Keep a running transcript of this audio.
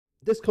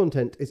This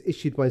content is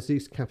issued by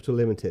Zeus Capital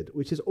Limited,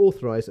 which is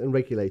authorised and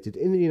regulated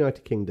in the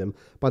United Kingdom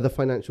by the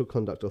Financial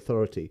Conduct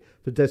Authority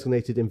for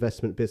designated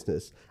investment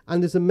business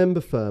and is a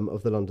member firm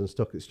of the London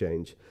Stock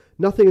Exchange.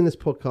 Nothing in this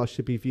podcast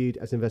should be viewed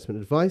as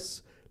investment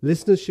advice.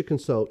 Listeners should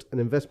consult an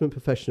investment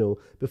professional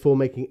before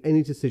making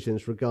any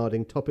decisions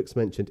regarding topics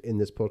mentioned in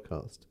this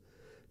podcast.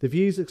 The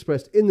views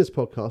expressed in this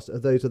podcast are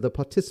those of the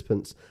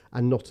participants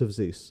and not of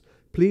Zeus.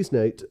 Please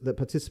note that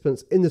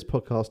participants in this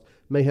podcast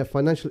may have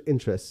financial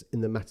interests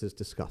in the matters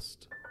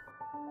discussed.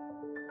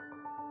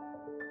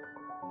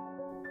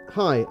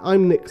 Hi,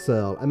 I'm Nick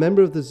Searle, a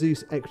member of the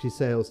Zeus Equity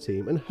Sales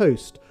team and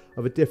host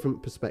of A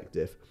Different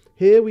Perspective.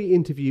 Here we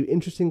interview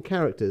interesting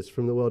characters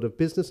from the world of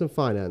business and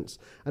finance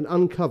and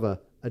uncover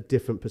a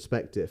different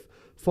perspective.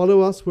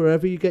 Follow us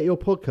wherever you get your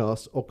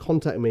podcasts or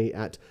contact me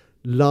at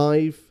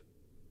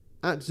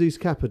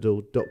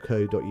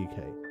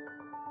live@zeuscapital.co.uk.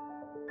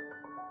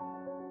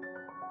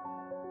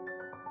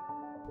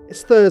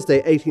 It's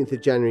Thursday, 18th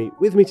of January.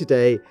 With me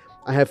today,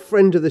 I have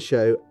friend of the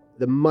show,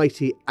 the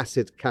mighty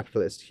asset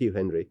capitalist, Hugh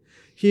Hendry.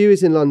 Hugh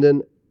is in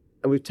London,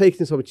 and we've taken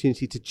this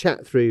opportunity to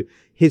chat through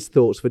his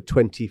thoughts for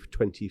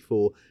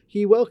 2024.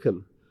 Hugh,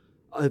 welcome.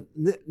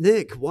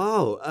 Nick,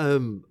 wow,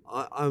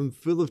 I'm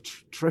full of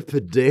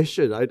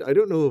trepidation. I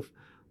don't know if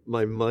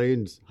my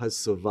mind has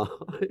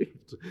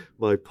survived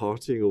my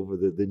partying over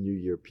the New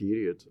Year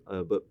period,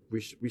 but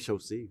we shall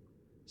see.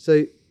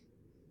 So,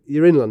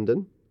 you're in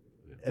London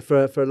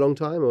for a long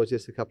time, or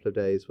just a couple of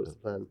days? What's the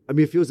plan? I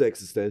mean, it feels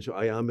existential.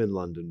 I am in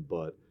London,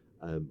 but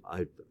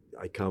I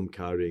come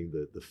carrying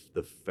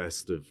the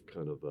festive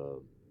kind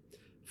of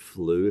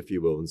flu, if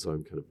you will, and so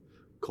I'm kind of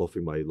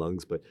coughing my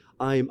lungs. But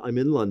I'm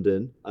in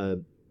London.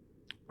 I'm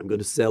going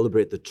to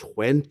celebrate the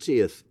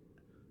 20th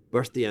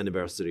birthday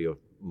anniversary of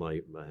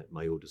my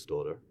oldest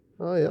daughter.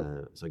 Oh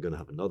yeah. So I'm going to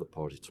have another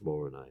party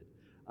tomorrow night,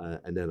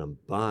 and then I'm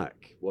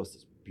back. Whilst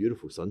it's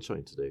beautiful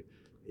sunshine today,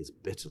 it's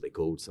bitterly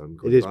cold, so I'm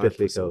going back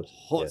for some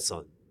hot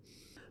sun.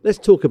 Let's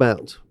talk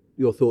about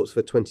your thoughts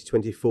for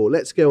 2024.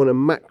 Let's go on a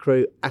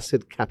macro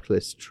asset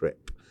capitalist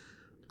trip.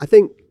 I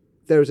think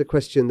there is a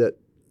question that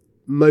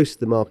most of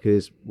the market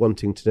is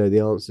wanting to know the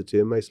answer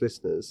to, and most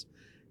listeners,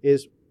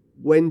 is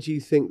when do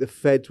you think the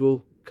Fed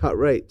will cut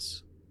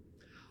rates?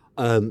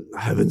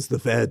 Heavens, the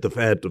Fed.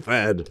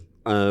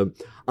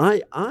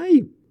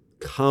 I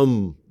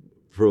come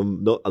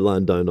from not a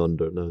land down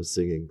under, now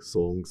singing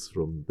songs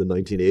from the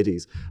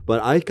 1980s,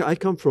 but I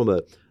come from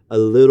a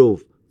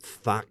little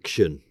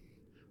faction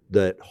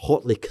that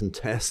hotly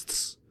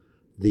contests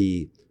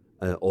the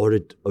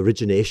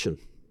origination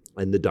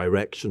and the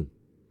direction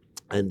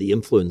and the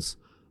influence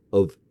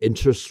of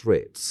interest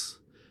rates.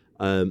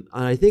 And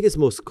I think it's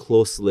most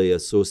closely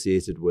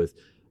associated with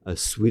a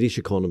Swedish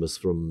economist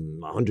from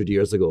 100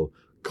 years ago,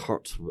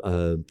 Kurt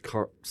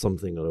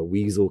something, or a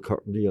weasel, I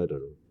don't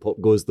know, pop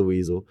goes the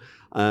weasel.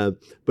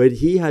 But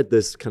he had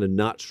this kind of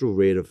natural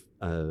rate of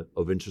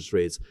interest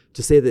rates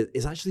to say that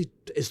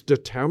it's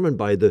determined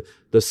by the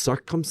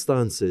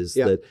circumstances,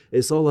 that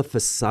it's all a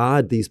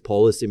facade, these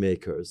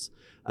policymakers,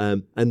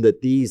 and that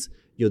these,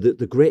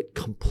 the great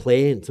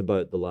complaint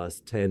about the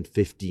last 10,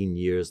 15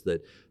 years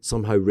that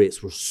somehow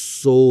rates were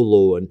so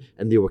low and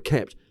they were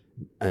kept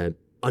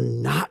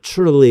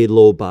unnaturally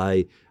low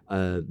by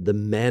the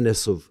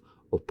menace of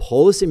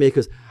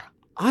policymakers.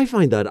 I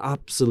find that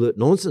absolute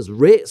nonsense.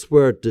 Rates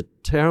were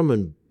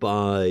determined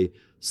by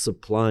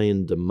supply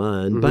and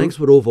demand. Mm-hmm. Banks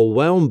were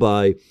overwhelmed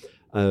by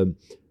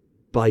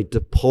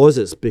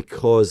deposits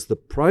because the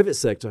private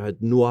sector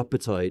had no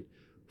appetite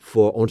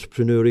for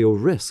entrepreneurial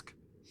risk.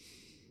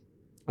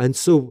 And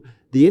so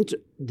the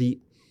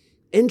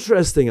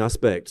interesting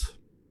aspect,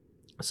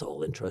 it's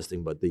all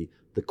interesting, but the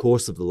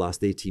course of the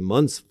last 18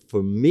 months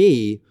for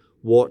me,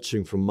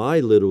 watching from my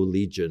little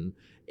legion,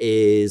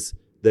 is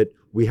that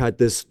we had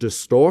this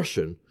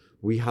distortion.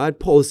 We had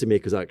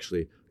policymakers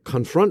actually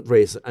confront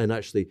rates and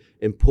actually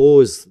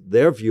impose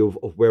their view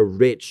of where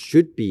rates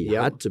should be,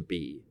 had to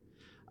be.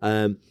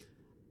 And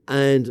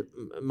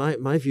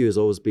my view has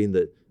always been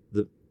that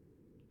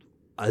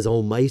as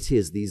almighty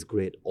as these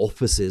great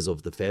offices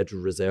of the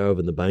Federal Reserve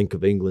and the Bank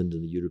of England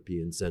and the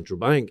European Central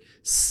Bank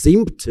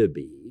seem to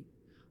be,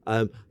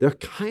 they're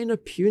kind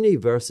of puny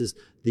versus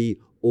the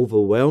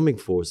overwhelming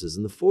forces.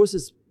 And the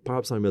forces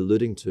perhaps I'm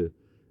alluding to,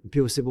 and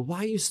people say, well, why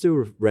are you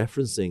still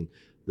referencing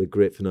the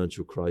great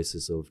financial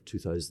crisis of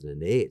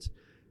 2008?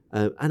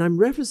 And I'm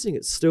referencing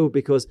it still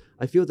because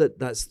I feel that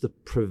that's the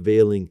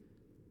prevailing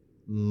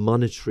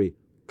monetary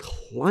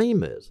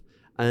climate,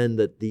 and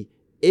that the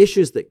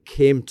issues that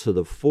came to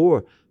the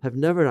fore have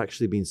never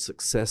actually been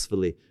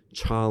successfully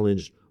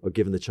challenged or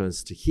given the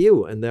chance to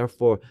heal. And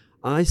therefore,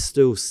 I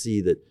still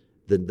see that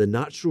the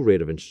natural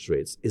rate of interest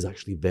rates is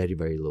actually very,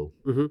 very low.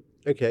 Mm-hmm.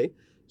 Okay.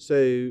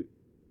 So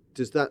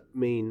does that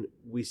mean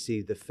we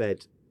see the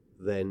Fed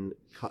then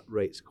cut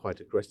rates quite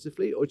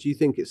aggressively, or do you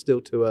think it's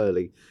still too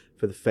early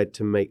for the Fed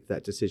to make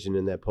that decision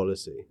in their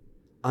policy?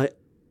 I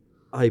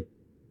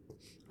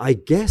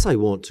guess I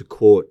want to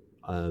quote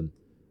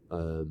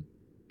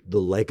the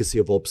legacy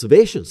of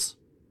observations.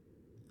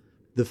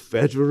 The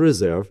Federal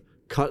Reserve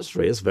cuts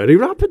rates very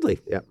rapidly.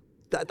 Yeah.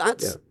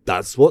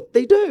 That's what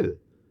they do.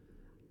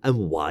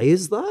 And why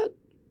is that?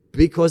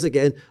 Because,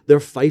 again, they're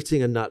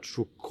fighting a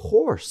natural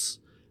course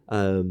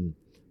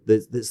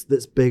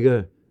that's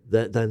bigger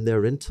than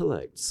their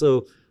intellect.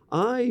 So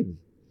I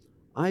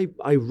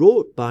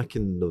wrote back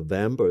in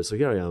November, so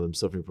here I am, I'm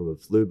suffering from a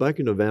flu. Back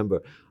in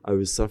November, I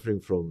was suffering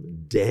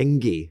from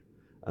dengue,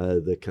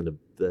 from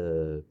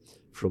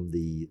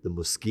the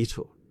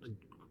mosquito.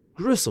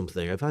 Gruesome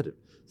thing. I've had it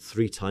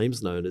 3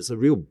 times now, and it's a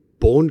real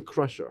bone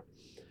crusher.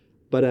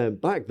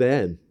 But back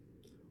then,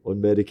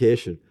 on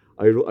medication,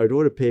 I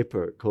wrote a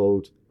paper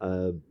called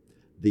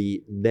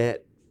the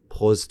net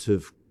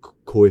positive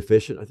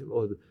coefficient. I think,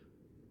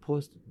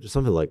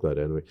 something like that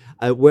anyway,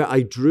 where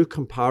I drew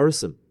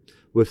comparison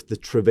with the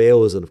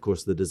travails and, of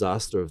course, the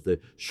disaster of the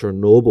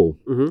Chernobyl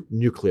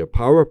nuclear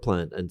power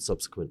plant and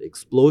subsequent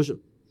explosion.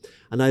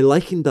 And I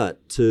likened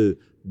that to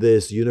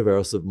this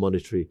universe of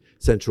monetary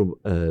central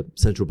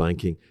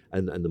banking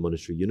and the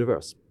monetary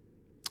universe.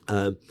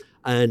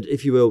 And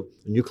if you will,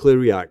 a nuclear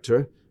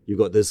reactor, you've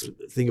got this,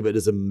 think of it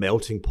as a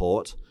melting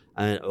pot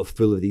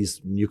full of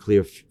these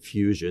nuclear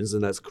fusions,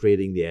 and that's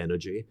creating the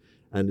energy.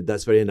 And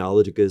that's very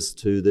analogous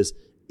to this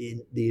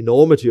the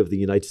enormity of the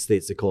United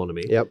States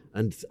economy,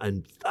 and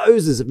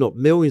thousands, if not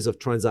millions, of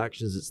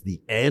transactions. It's the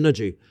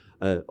energy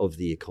of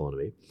the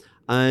economy,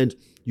 and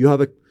you have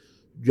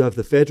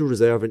the Federal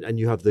Reserve, and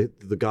you have the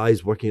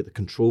guys working at the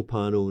control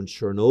panel in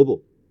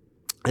Chernobyl,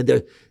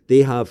 and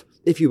they have,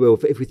 if you will,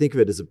 if we think of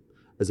it as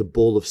a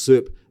bowl of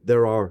soup,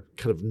 there are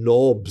kind of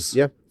knobs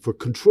for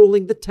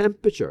controlling the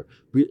temperature.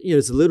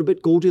 It's a little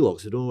bit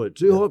Goldilocks. We don't want it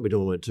too hot. We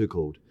don't want it too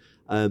cold,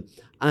 and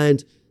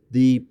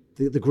the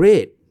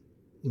great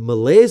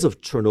malaise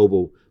of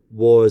Chernobyl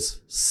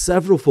was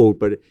severalfold,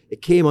 but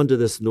it came under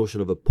this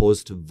notion of a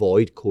positive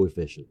void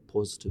coefficient,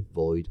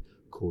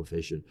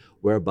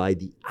 whereby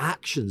the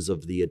actions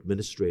of the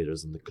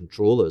administrators and the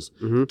controllers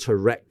to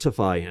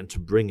rectify and to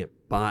bring it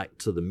back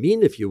to the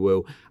mean, if you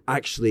will,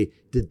 actually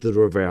did the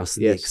reverse.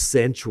 They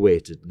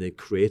accentuated and they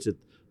created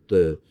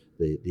the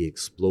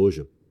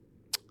explosion.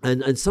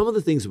 And some of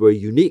the things were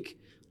unique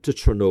to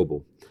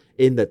Chernobyl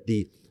in that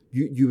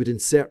you would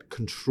insert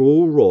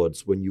control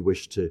rods when you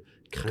wish to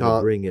kind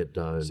of bring it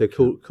down. So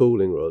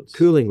cooling rods.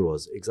 Cooling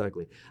rods,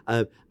 exactly.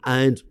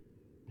 And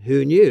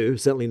who knew,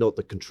 certainly not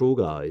the control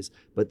guys,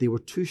 but they were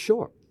too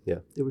short. Yeah.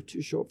 They were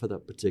too short for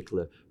that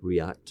particular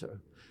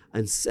reactor.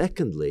 And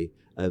secondly,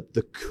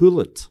 the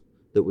coolant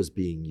that was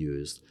being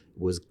used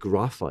was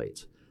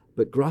graphite.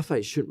 But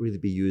graphite shouldn't really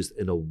be used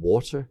in a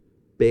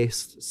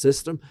water-based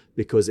system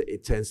because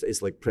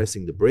it's like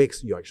pressing the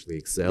brakes. You actually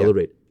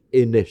accelerate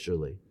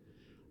initially.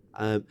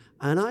 And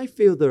I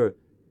feel there are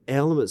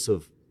elements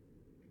of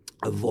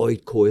a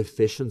void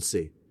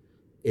coefficiency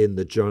in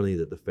the journey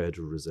that the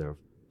Federal Reserve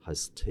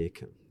has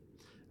taken.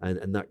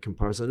 And that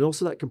comparison, and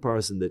also that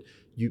comparison that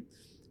you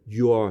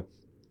are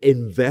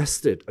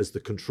invested as the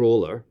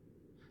controller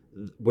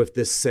with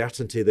this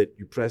certainty that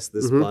you press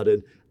this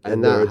button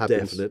and there are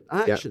definite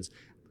actions.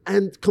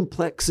 And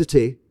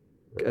complexity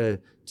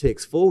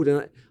takes forward.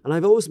 And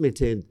I've always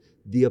maintained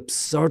the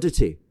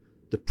absurdity,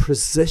 the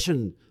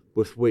precision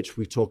with which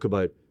we talk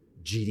about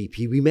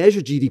GDP. We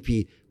measure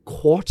GDP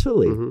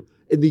quarterly.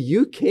 In the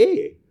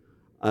UK,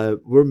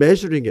 we're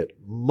measuring it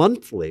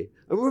monthly,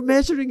 and we're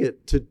measuring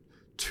it to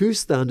 2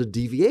 standard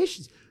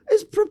deviations.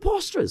 It's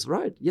preposterous,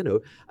 right?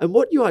 And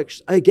what you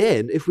actually,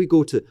 again, if we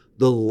go to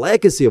the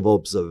legacy of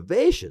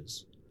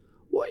observations,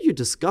 what you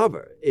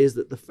discover is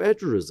that the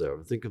Federal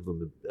Reserve, think of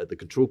them at the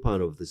control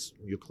panel of this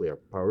nuclear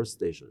power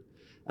station,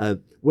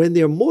 when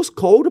they're most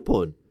called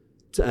upon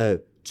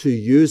to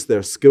use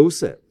their skill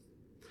set,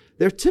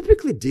 they're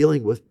typically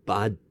dealing with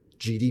bad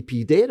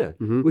GDP data,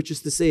 which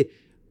is to say,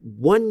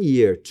 1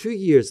 year, 2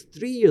 years,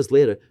 3 years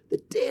later, the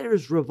data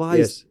is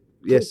revised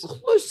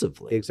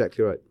conclusively.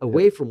 Exactly right.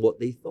 Away from what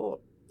they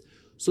thought.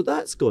 So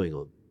that's going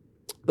on.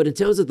 But in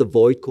terms of the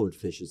void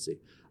coefficient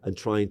and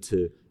trying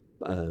to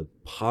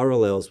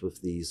parallels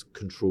with these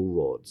control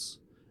rods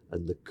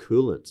and the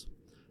coolant,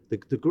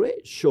 the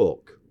great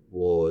shock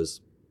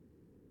was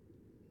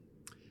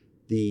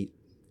the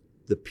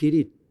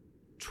period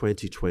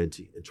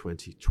 2020 and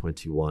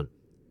 2021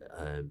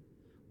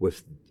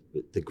 with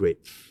the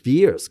great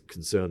fears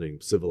concerning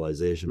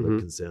civilization, but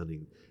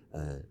concerning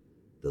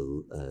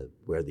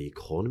where the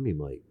economy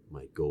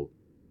might go,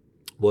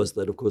 was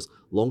that, of course,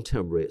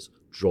 long-term rates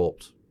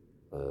dropped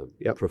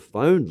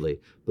profoundly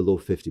below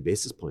 50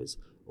 basis points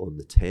on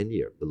the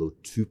 10-year, below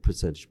 2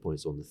 percentage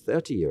points on the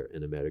 30-year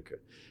in America.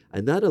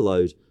 And that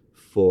allowed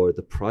for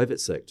the private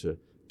sector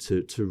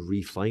to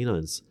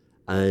refinance.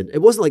 And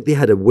it wasn't like they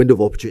had a window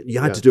of opportunity. You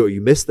had to do it or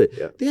you missed it.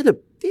 Yeah. They had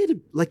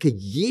like a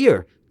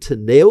year to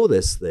nail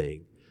this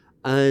thing.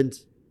 And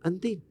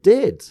they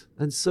did.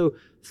 And so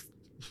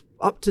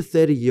up to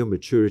 30-year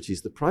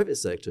maturities, the private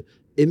sector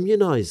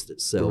immunized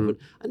itself.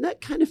 And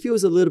that kind of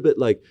feels a little bit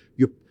like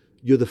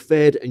you're the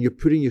Fed and you're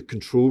putting your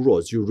control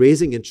rods. You're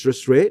raising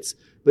interest rates,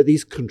 but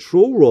these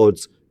control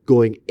rods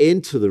going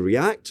into the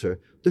reactor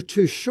they're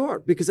too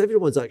short because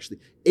everyone's actually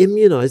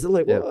immunized. They're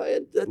like, well,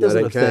 that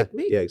doesn't affect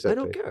me. Yeah, exactly.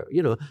 I don't care.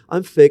 You know,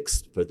 I'm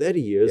fixed for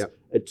 30 years Yep.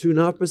 at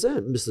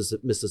 2.5%,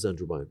 Mr.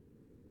 Central Bank.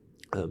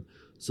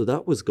 So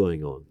that was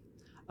going on.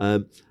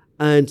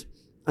 And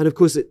of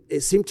course,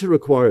 it seemed to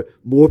require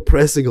more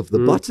pressing of the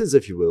buttons,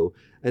 if you will.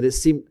 And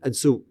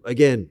so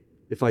again,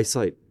 if I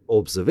cite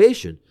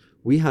observation,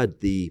 we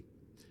had the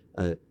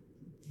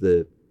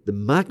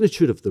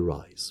magnitude of the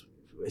rise,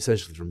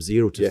 essentially from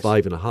 0 to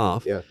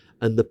 5.5. Yeah.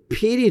 And the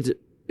period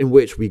in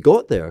which we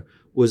got there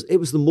was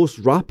the most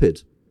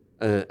rapid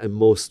and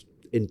most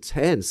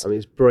intense. I mean,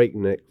 it's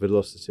breakneck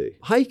velocity.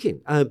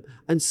 Hiking.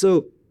 And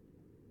so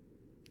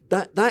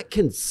that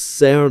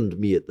concerned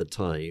me at the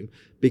time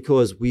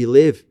because we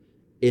live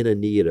in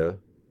an era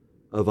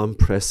of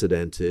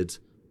unprecedented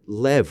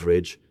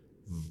leverage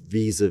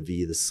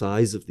vis-a-vis the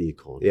size of the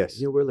economy. Yes.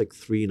 You know, we're like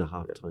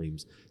 3.5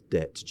 times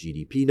debt to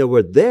GDP. Now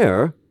we're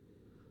there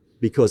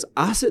because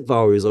asset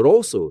values are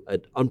also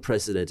at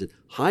unprecedented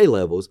high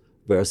levels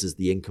versus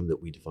the income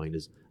that we define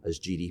as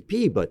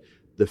GDP. But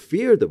the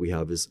fear that we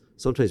have is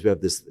sometimes we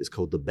have this, it's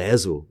called the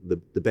bezo.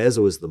 The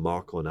bezo is the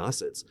mark on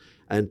assets.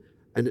 And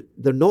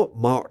they're not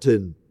marked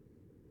in,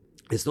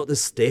 it's not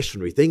this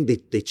stationary thing.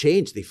 They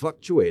change, they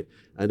fluctuate.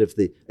 And if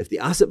the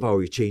asset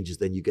value changes,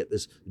 then you get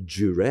this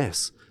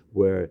duress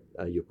where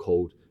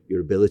your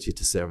ability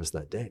to service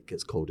that debt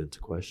gets called into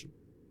question.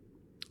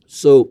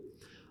 So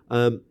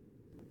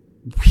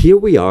here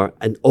we are,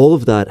 and all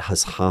of that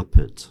has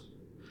happened.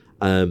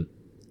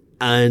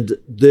 And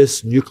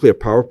this nuclear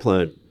power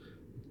plant,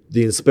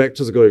 the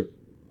inspectors are going,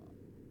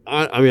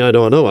 I mean, I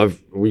don't know.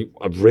 I've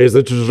raised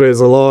interest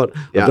rates a lot.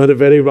 I've done it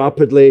very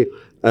rapidly.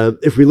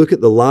 If we look at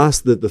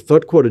the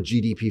third quarter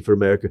GDP for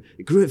America,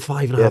 it grew at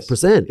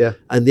 5.5%. Yeah.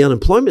 And the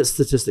unemployment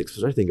statistics,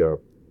 which I think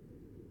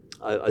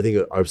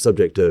are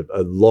subject to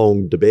a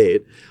long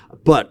debate,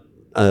 but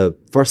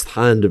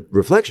first-hand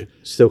reflection,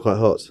 Still quite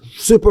hot.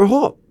 super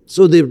hot.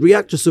 So the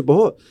reactor's super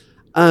hot.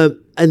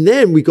 And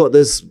then we got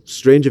this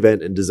strange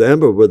event in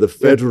December where the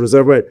Federal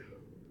Reserve went,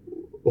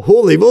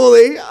 holy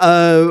moly,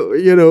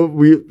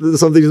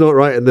 something's not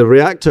right in the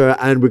reactor,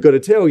 and we're going to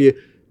tell you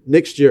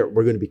next year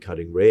we're going to be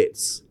cutting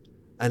rates.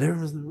 And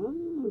everyone's like,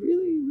 oh,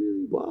 really,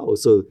 really, wow.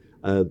 So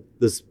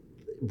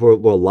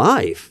we're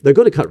live. They're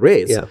going to cut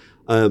rates. Yeah.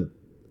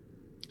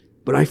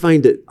 But I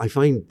find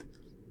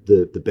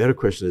the better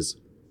question is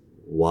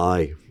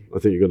why. I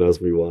think you're going to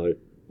ask me why.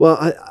 Well,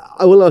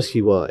 I will ask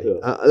you why.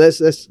 Yeah.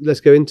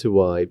 Let's go into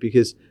why,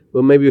 because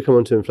maybe we'll come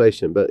on to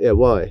inflation, but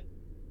why? I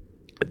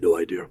have no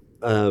idea.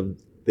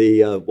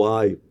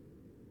 Why?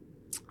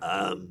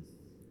 I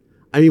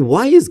mean,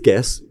 why is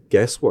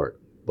guesswork?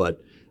 But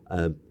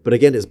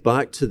again, it's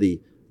back to the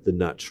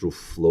natural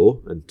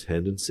flow and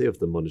tendency of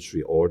the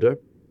monetary order.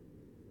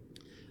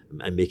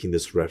 I'm making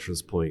this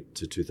reference point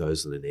to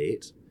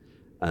 2008,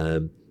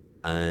 and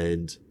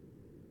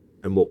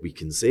what we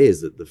can say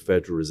is that the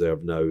Federal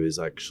Reserve now is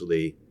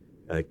actually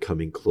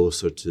coming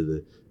closer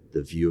to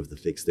the view of the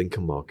fixed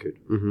income market,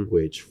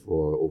 which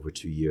for over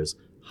 2 years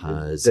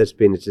has... There's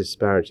been a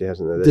disparity,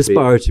 hasn't there?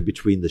 Disparity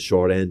between the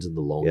short end and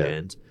the long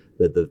end.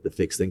 That the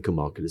fixed income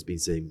market has been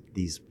saying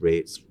these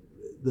rates...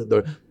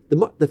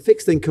 The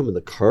fixed income and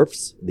the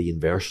curves, the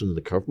inversion in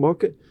the curve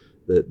market,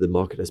 the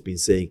market has been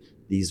saying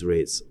these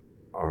rates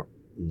are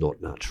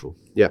not natural.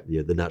 Yeah.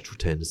 The natural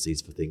tendency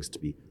is for things to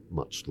be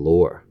much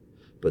lower.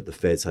 But the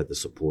Fed's had the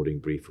supporting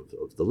brief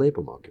of the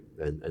labour market,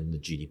 and the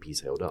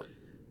GDP's held up.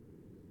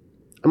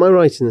 Am I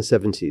right in the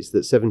 70s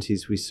that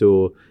 70s we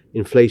saw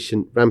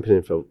inflation, rampant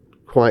inflation,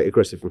 quite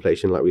aggressive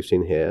inflation like we've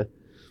seen here,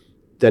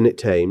 then it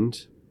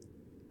tamed,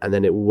 and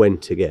then it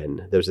went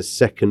again. There was a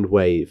second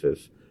wave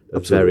of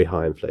very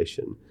high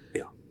inflation.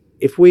 Yeah.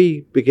 If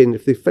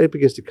the Fed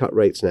begins to cut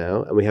rates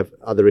now, and we have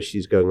other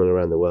issues going on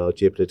around the world,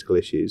 geopolitical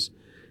issues,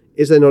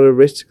 is there not a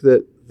risk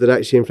that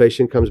actually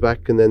inflation comes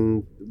back and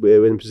then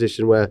we're in a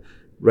position where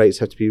rates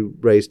have to be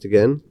raised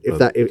again?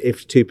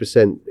 If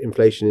 2%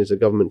 inflation is a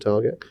government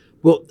target?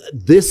 Well,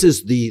 this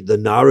is the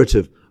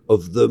narrative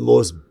of the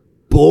most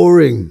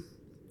boring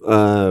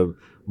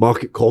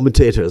market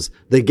commentators.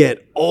 They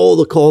get all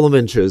the column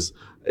inches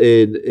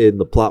in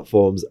the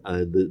platforms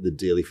and the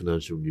daily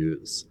financial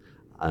news.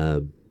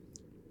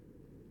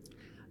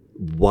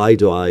 Why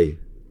do I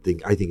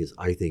think? I think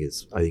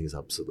it's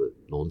absolute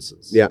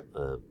nonsense. Yeah.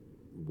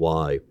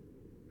 Why?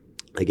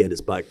 Again, it's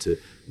back to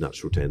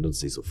natural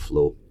tendencies of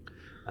flow.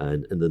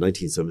 And in the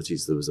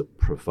 1970s, there was a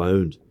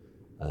profound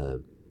a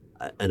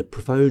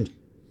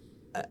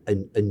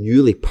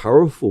newly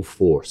powerful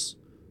force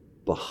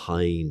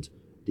behind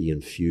the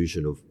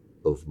infusion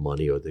of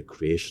money or the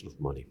creation of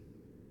money.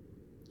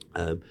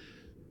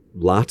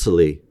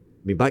 Latterly,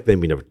 I mean, back then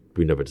we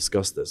never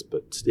discussed this,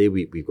 but today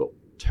we've got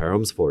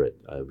terms for it.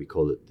 We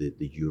call it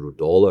the euro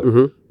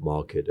dollar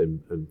market,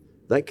 and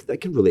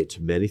that can relate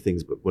to many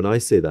things. But when I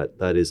say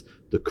that is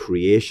the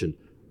creation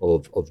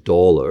of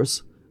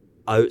dollars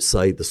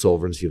outside the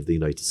sovereignty of the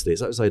United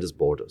States, outside its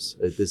borders.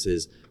 This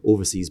is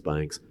overseas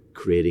banks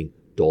creating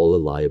dollar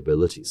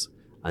liabilities,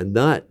 and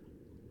that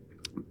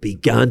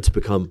began to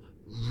become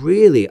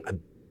really a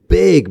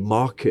big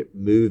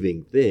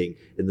market-moving thing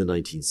in the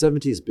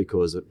 1970s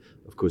because,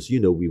 of course,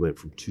 we went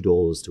from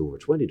 $2 to over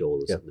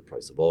 $20 in the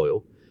price of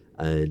oil,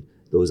 and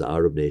those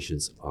Arab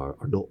nations are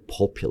not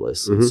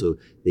populous, and so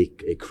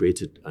it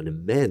created an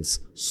immense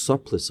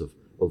surplus of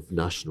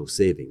national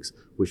savings,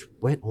 which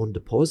went on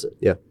deposit.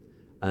 Yeah.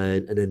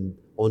 And then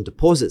on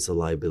deposit, it's a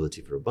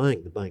liability for a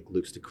bank. The bank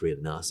looks to create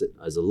an asset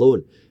as a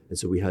loan. And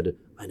so we had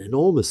an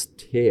enormous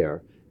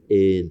tear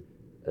in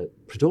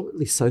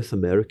predominantly South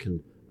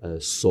American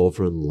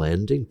sovereign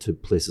lending to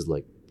places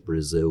like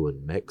Brazil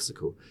and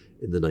Mexico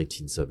in the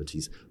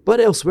 1970s. But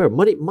elsewhere,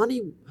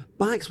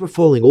 banks were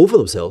falling over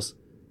themselves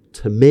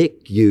to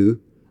make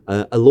you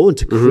a loan,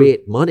 to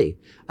create money.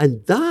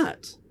 And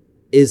that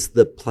is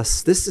the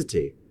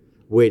plasticity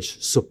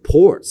which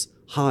supports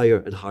higher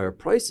and higher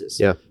prices.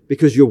 Yeah.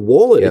 Because your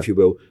wallet, if you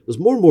will, there's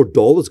more and more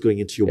dollars going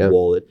into your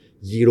wallet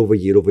year over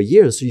year over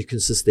year, and so you can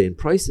sustain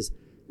prices.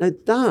 Now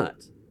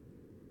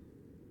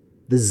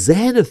the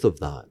zenith of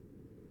that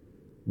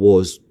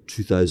was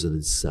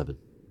 2007,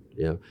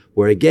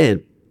 where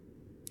again,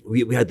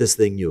 we had this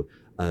thing,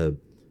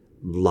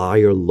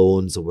 liar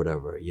loans or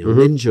whatever,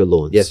 ninja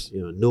loans,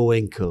 no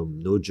income,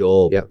 no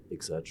job,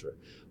 etc.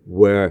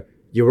 Where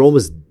you're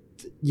almost,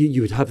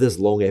 you would have this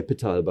long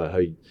epitaph about how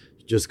you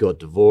just got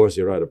divorced,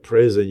 you're out of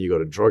prison, you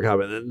got a drug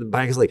habit, and then the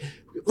bank is like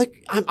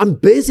I'm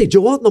busy, do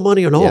you want the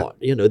money or not?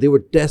 They were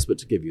desperate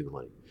to give you the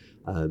money.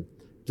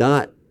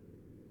 That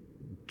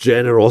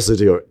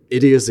generosity or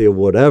idiocy or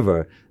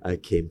whatever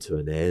came to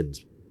an end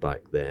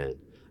back then.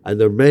 And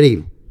there are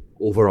many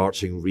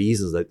overarching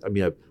reasons.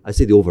 I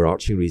say the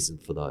overarching reason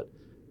for that,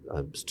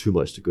 it's too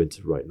much to go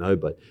into right now,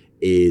 but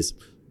is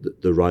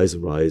the rise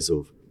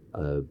of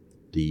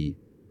the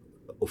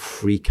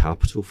free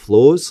capital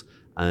flows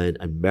and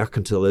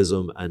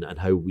mercantilism and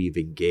how we've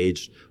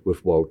engaged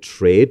with world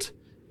trade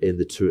in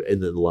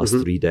the last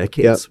 3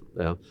 decades.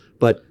 Yeah.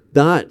 But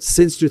that,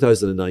 since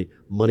 2009,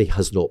 money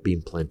has not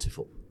been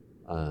plentiful.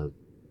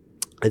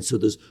 And so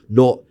there's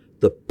not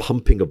the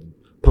pumping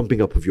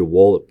up of your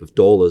wallet with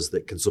dollars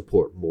that can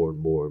support more and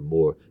more and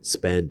more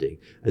spending.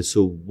 And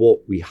so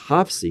what we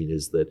have seen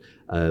is that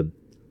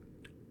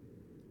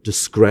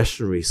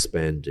discretionary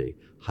spending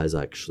has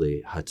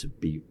actually had to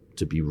be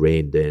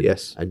reined in.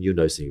 Yes. And you're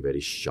now seeing a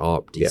very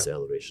sharp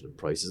deceleration in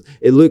prices.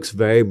 It looks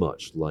very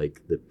much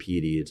like the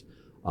period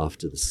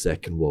after the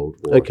Second World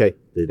War. Okay.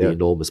 The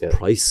enormous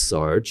price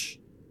surge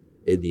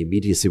in the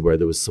immediacy where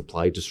there was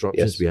supply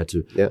disruptions. We had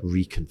to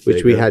reconfigure.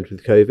 Which we had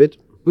with COVID.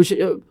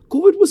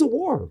 COVID was a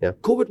war. Yeah.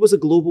 COVID was a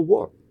global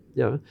war.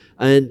 Yeah.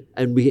 And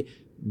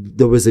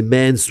there was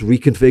immense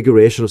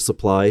reconfiguration of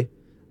supply.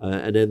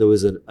 And then there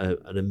was an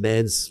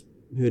immense,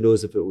 who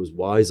knows if it was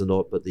wise or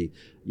not, but the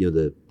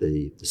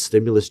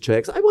stimulus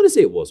checks, I want to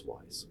say it was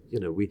wise.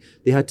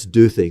 They had to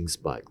do things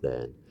back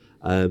then.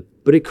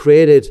 But it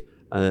created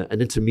an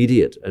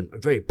intermediate and a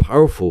very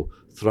powerful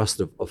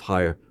thrust of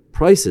higher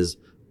prices.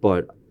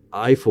 But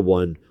I, for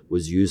one,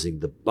 was using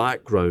the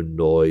background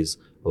noise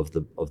of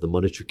the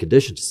monetary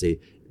condition to say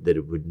that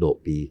it would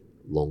not be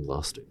long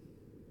lasting.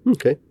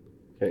 Okay.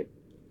 And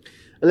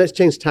let's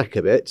change tack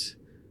a bit.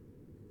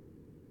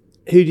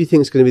 Who do you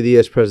think is going to be the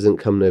US president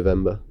come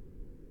November?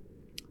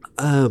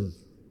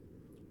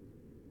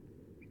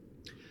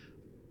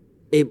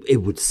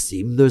 It would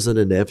seem there's an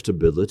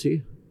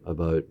inevitability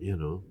about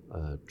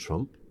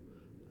Trump,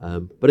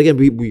 but again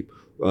we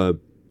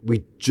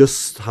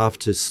just have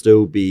to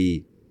still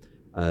be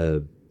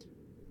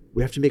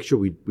we have to make sure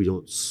we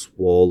don't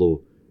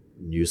swallow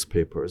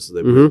newspapers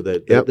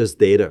that there's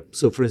data.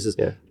 So for instance,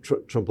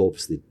 Trump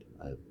obviously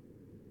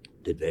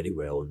did very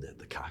well in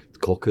the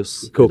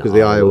caucus.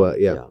 The Iowa.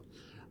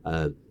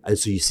 And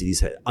so you see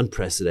these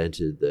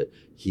unprecedented that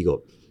he got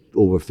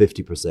over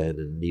 50% and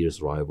the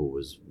nearest rival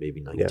was maybe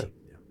 90.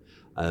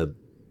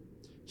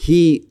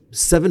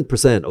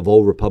 7% of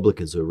all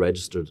Republicans who are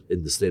registered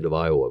in the state of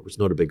Iowa, which is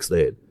not a big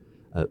state,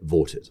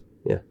 voted.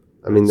 Yeah.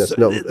 I mean, that's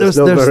not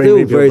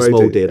still very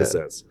small data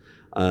sets.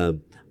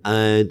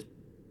 And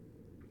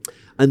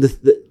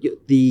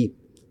the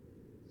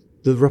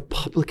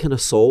Republican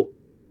assault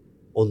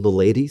on the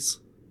ladies,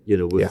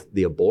 with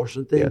the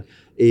abortion thing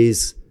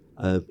is,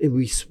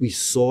 we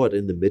saw it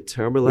in the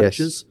midterm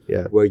elections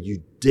where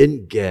you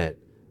didn't get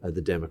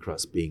the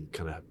Democrats being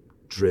kind of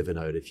driven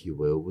out, if you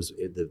will.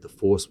 The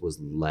force was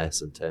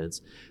less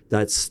intense.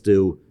 That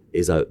still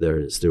is out there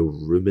and it still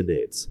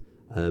ruminates.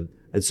 And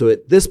so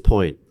at this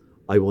point,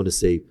 I want to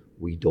say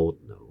we don't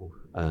know.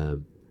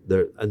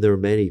 There are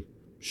many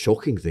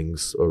shocking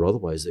things or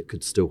otherwise that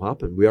could still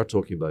happen. We are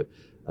talking about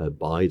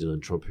Biden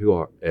and Trump, who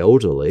are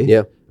elderly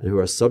and who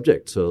are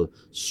subject to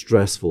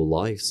stressful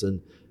lives.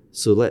 And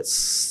so let's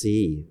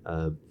see.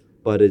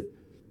 But it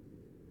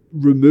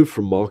removed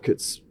from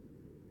markets,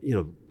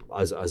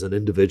 as an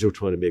individual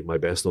trying to make my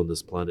best on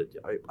this planet,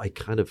 I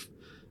kind of,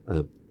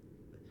 you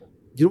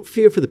don't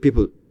fear for the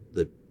people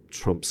that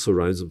Trump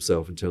surrounds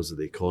himself in terms of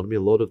the economy.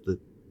 A lot of the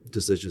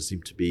decisions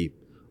seem to be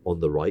on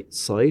the right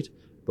side,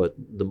 but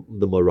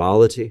the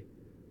morality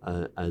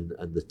and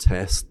the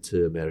test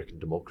to American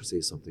democracy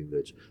is something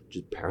that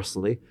just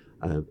personally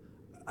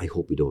I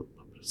hope we don't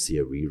see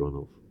a rerun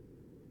of.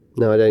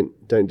 No, I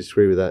don't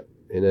disagree with that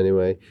in any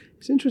way.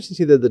 It's interesting to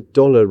see that the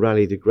dollar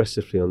rallied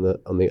aggressively on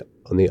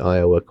the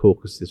Iowa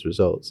caucus's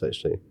results.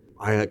 Actually,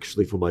 I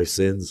actually, for my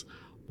sins,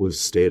 was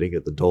staring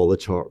at the dollar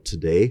chart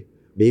today,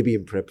 maybe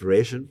in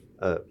preparation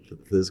for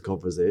this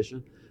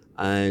conversation,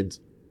 and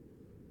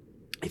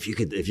if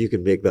you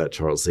can make that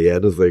chart say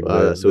anything,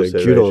 then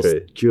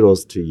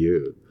kudos to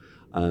you.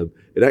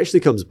 It actually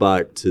comes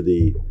back to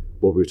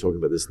what we were talking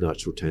about, this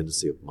natural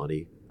tendency of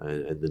money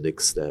and the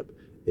next step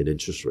in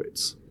interest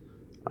rates.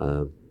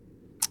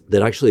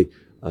 That actually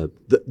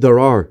there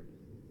are,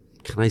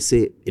 can I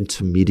say,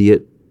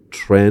 intermediate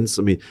trends?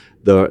 I mean,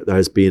 there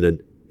has been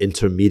an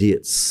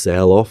intermediate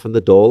sell-off in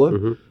the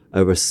dollar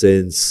ever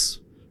since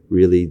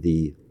really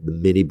the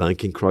mini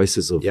banking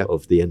crisis of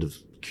the end of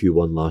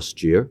Q1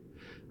 last year.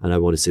 And I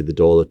want to say the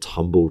dollar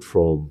tumbled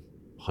from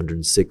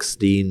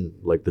 116,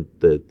 like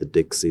the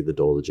Dixie, the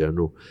dollar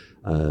general,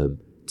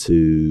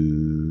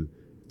 to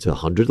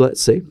 100,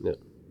 let's say. Yeah.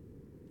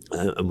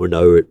 And we're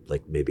now at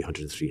like maybe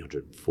 103,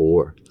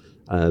 104.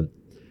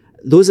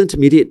 Those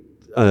intermediate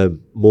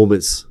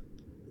moments,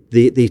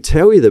 they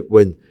tell you that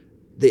when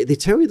they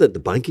tell you that the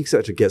banking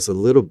sector gets a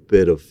little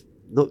bit of,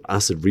 not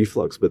acid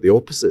reflux, but the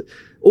opposite.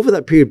 Over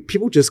that period,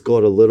 people just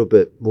got a little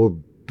bit more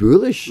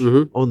bullish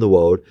on the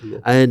world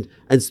and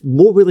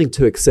more willing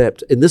to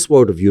accept, in this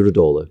world of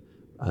Eurodollar,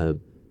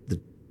 the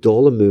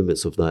dollar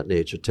movements of that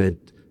nature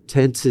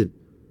tend to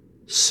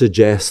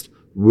suggest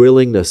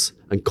willingness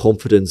and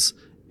confidence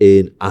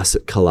in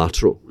asset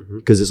collateral,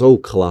 because it's all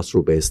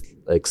collateral-based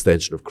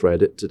extension of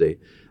credit today.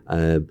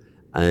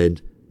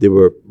 And they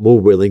were more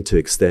willing to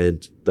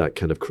extend that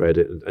kind of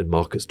credit, and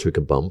markets took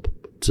a bump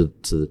to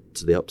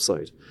the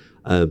upside.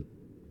 And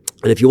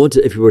if you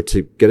were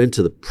to get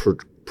into the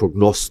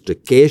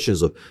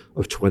prognostications of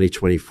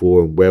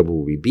 2024 and where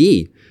will we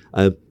be,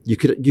 you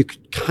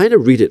could kind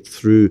of read it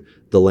through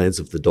the lens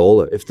of the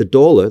dollar. If the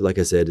dollar, like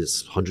I said,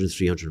 is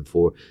 103,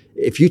 104,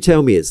 if you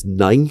tell me it's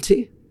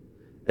 90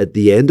 at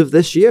the end of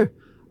this year,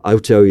 I'll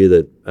tell you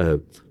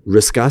that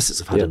risk assets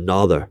have had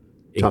another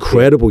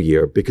incredible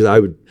year, because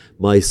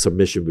my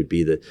submission would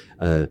be that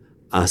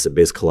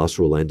asset-based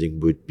collateral lending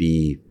would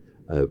be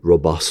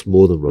robust,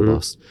 more than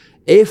robust.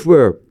 If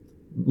we're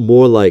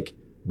more like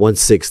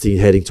 116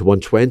 heading to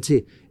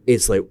 120,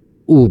 it's like,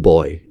 oh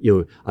boy,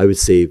 I would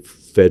say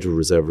Federal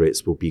Reserve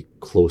rates will be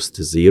close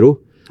to zero,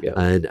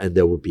 and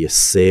there will be a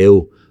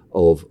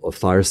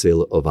fire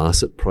sale of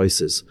asset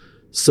prices.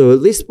 So at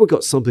least we've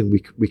got something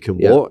we can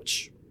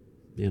watch.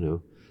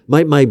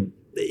 My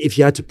if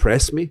you had to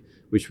press me,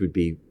 which would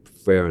be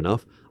fair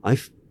enough, I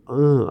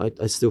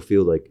still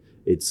feel like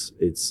it's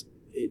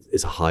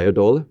a higher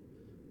dollar,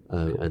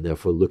 and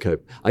therefore look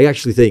out. I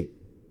actually think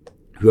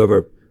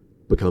whoever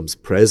becomes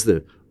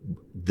president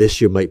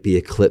this year might be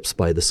eclipsed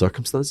by the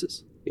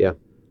circumstances. Yeah.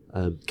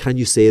 Can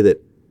you say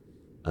that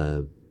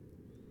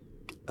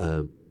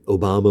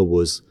Obama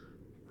was?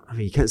 I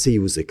mean, you can't say he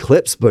was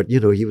eclipsed, but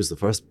he was the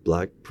first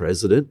black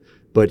president.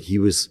 But he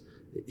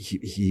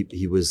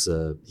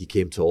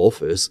came to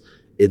office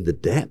in the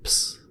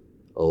depths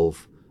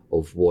of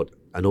what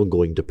an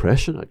ongoing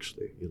depression,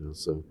 actually.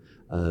 So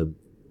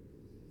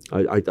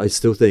I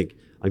still think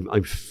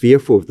I'm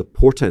fearful of the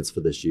portents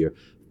for this year,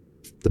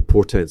 the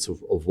portents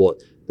of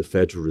what the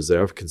Federal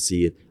Reserve can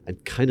see,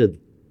 and kind of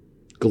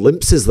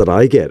glimpses that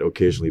I get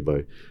occasionally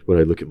when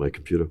I look at my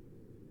computer.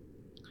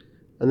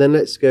 And then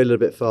let's go a little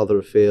bit farther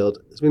afield.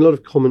 There's been a lot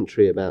of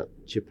commentary about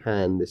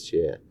Japan this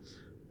year,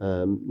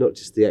 not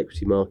just the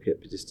equity market,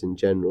 but just in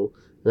general.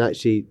 And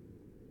actually,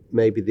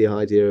 maybe the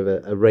idea of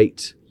a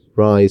rate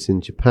rise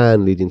in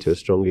Japan leading to a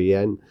stronger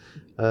yen.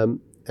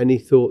 Any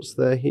thoughts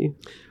there, Hugh?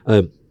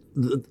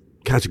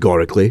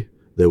 Categorically,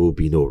 there will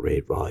be no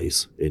rate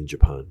rise in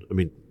Japan. I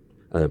mean,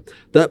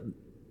 that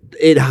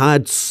it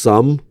had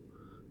some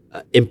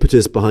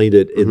impetus behind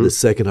it in the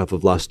second half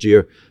of last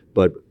year,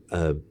 but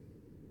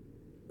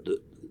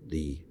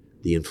the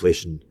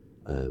inflation,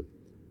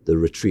 the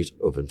retreat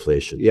of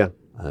inflation,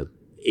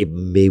 it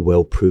may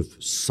well prove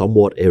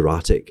somewhat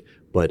erratic,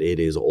 but it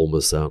is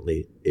almost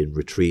certainly in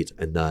retreat,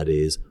 and that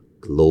is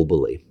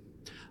globally.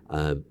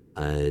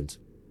 And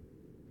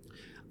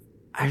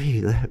I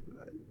mean,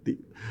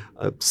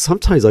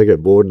 sometimes I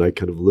get bored and I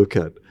kind of look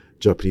at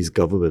Japanese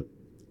government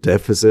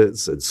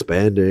deficits and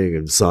spending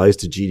and size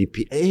to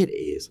GDP. It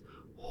is,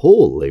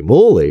 holy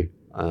moly.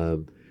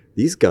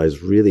 These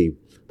guys really,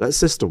 that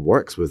system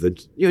works with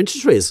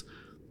interest rates.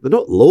 They're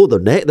not low,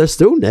 they're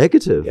still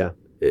negative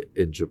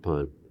in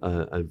Japan,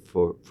 and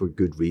for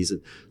good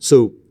reason.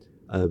 So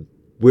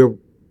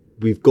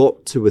we've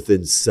got to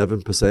within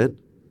 7%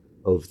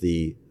 of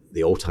the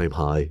all-time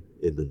high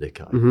in the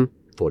Nikkei,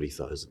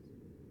 40,000.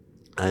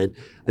 And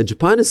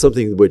Japan is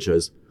something which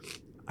has,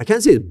 I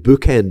can't say it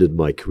bookended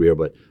my career,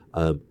 but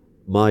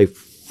my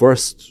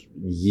first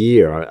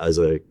year as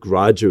a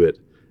graduate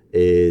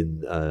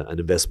in an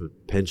investment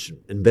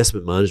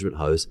management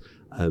house,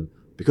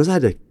 because I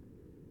had a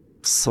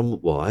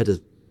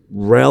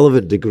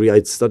relevant degree.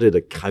 I'd studied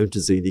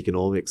accountancy and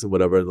economics and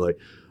whatever, and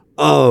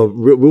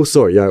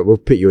We'll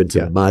put you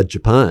into Mad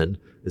Japan.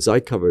 As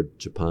I covered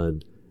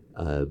Japan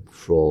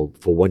for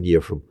 1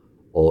 year from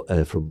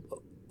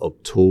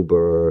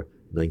October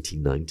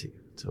 1990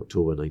 to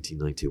October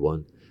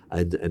 1991,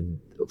 and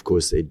of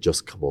course it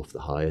just come off the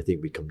high. I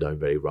think we come down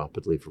very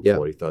rapidly from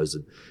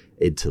 40,000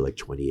 into like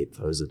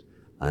 28,000,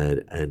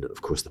 and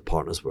of course the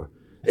partners were,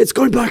 it's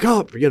going back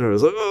up. You know,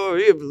 it's like,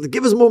 oh,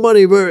 give us more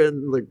money.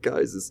 And like,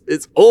 guys,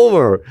 it's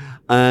over.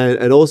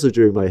 And also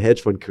during my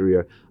hedge fund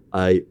career,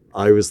 I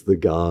was the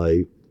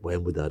guy.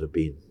 When would that have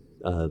been?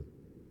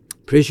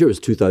 Pretty sure it was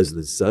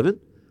 2007,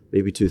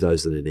 maybe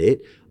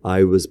 2008.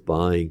 I was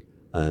buying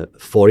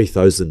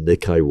 40,000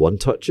 Nikkei one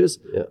touches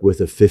with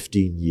a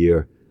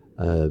 15-year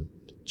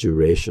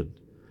duration.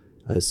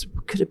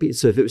 Could it be?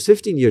 So if it was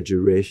 15-year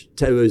duration,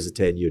 it was a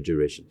 10-year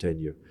duration.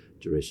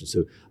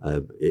 So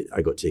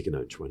I got taken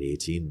out in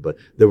 2018. But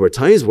there were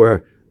times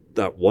where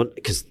that one,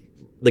 because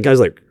the guy's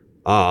like,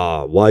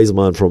 wise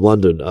man from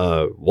London,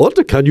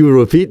 what? Can you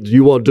repeat? Do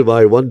you want to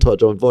buy one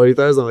touch on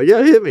 40,000? I'm like,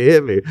 yeah, hit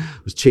me. I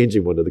was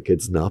changing one of the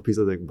kids' nappies,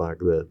 I think, back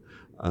then.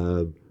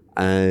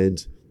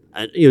 And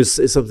you know,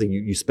 it's something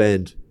you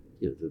spend,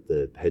 you know,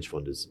 the hedge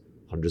fund is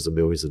hundreds of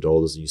millions of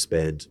dollars, and you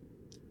spend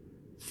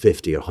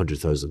 $50,000 or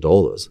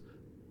 $100,000.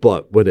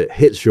 But when it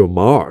hits your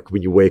mark,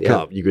 when you wake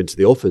up, you go into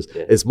the office,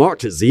 it's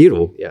marked at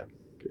zero. Yeah,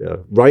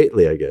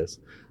 rightly, I guess.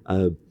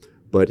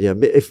 But yeah,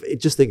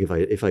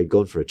 if I'd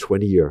gone for a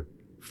 20-year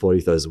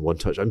 40,000 one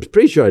touch, I'm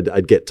pretty sure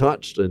I'd get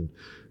touched, and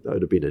that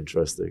would have been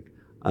interesting.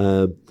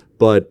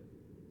 But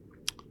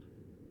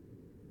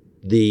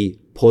the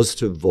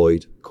positive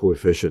void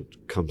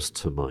coefficient comes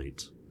to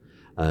mind.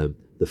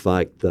 The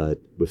fact that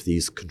with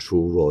these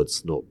control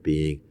rods not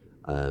being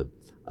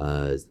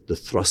the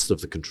thrust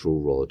of the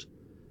control rod,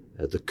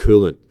 the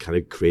coolant kind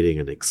of creating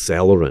an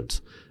accelerant,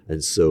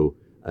 and so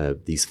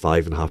these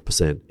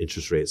 5.5%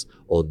 interest rates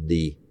on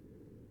the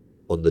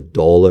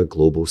dollar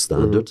global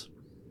standard.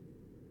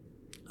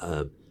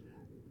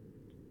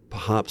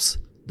 Perhaps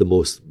the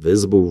most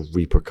visible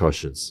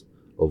repercussions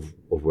of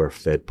where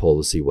Fed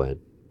policy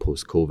went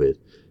post-COVID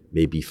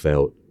may be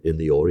felt in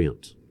the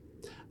Orient,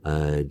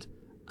 and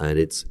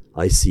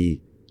I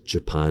see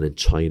Japan and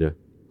China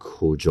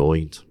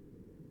co-joined,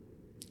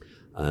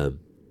 and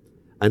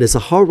it's a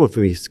hard one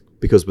for me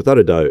because without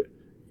a doubt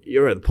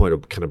you're at the point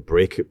of kind of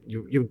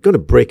you're going to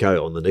break out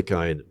on the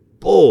Nikkei, and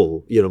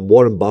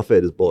Warren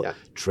Buffett has bought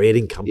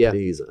trading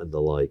companies and the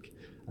like.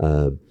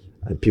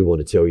 And people want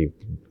to tell you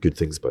good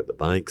things about the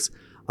banks.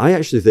 I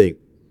actually think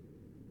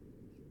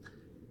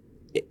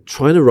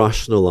trying to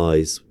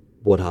rationalize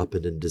what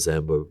happened in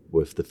December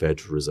with the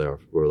Federal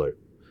Reserve, we're like,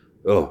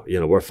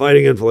 we're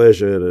fighting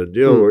inflation, and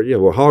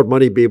we're hard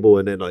money people,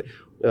 and then like,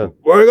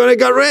 we're going to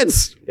get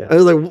rents. Yeah. I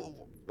was like,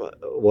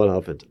 what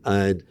happened?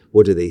 And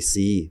what do they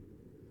see?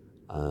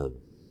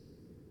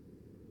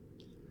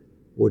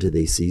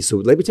 So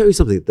let me tell you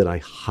something that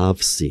I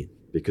have seen,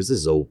 because this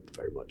is all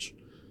very much,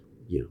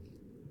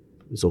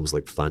 it's almost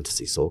like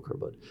fantasy soccer,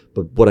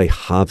 but what I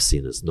have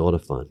seen is not a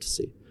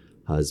fantasy,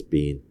 has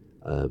been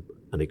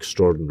an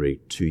extraordinary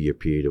 2-year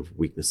period of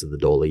weakness in the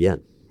dollar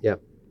yen. Yeah.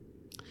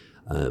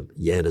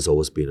 Yen has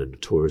always been a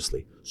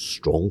notoriously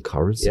strong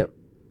currency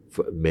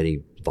for many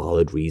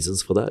valid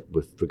reasons for that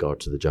with regard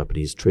to the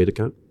Japanese trade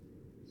account.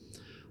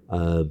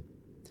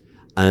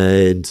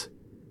 And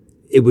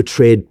it would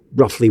trade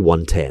roughly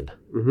 110.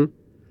 Mm-hmm.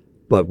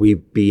 But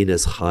we've been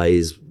as high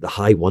as the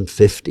high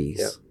 150s.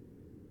 Yeah.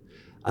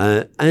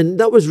 And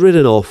that was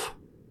written off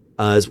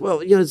as, well,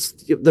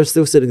 they're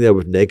still sitting there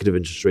with negative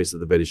interest rates at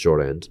the very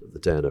short end of the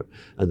tenor,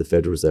 and the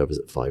Federal Reserve is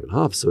at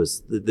 5.5. So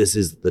this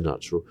is the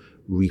natural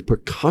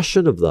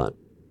repercussion of that.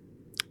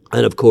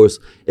 And of course,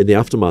 in the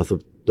aftermath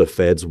of the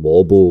Fed's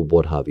wobble,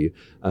 what have you,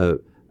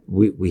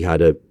 we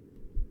had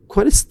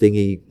quite a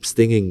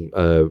stinging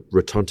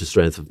return to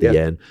strength of the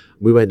yen.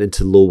 We went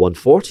into low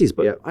 140s,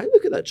 but I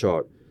look at that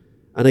chart,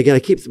 and again,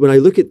 when I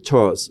look at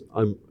charts,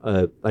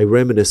 I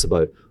reminisce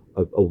about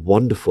a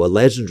wonderful, a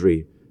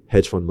legendary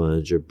hedge fund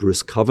manager,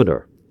 Bruce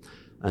Covenor.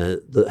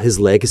 His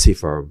legacy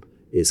firm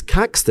is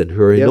Caxton,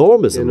 who are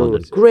enormous in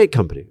London. Great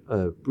company.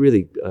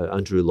 Really,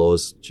 Andrew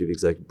Law's chief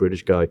executive,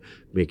 British guy,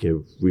 making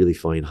a really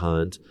fine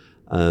hand.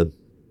 But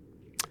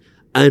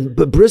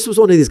Bruce was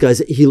one of these guys.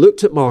 He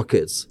looked at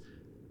markets,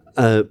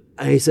 and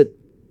he said,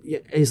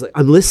 he's like,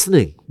 I'm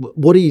listening.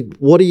 What are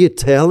you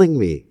telling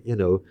me?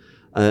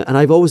 And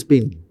I've always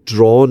been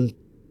drawn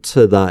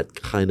to that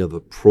kind of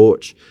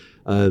approach.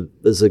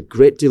 There's a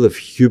great deal of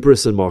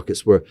hubris in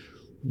markets where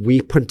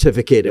we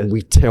pontificate and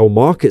we tell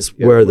markets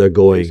where they're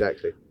going.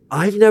 Exactly.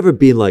 I've never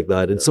been like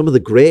that. And some of the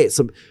greats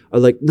are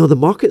like, no, the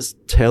market's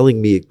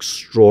telling me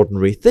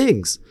extraordinary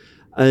things.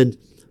 And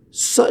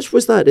such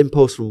was that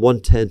impulse from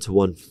 110 to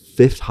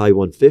high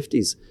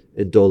 150s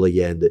in dollar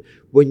yen, that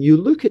when you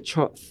look at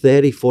chart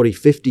 30, 40,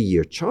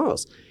 50-year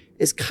charts,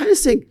 it's kind of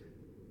saying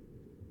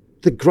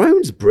the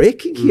ground's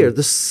breaking here.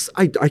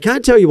 I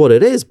can't tell you what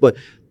it is, but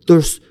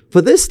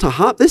for this to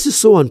happen, this is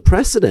so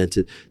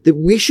unprecedented that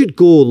we should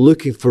go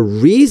looking for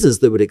reasons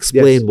that would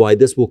explain why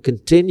this will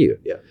continue.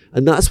 Yeah.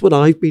 And that's what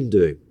I've been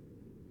doing.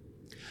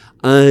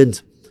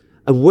 And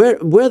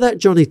where that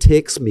journey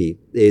takes me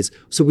is,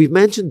 so we've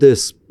mentioned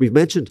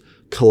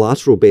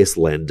collateral-based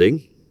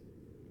lending.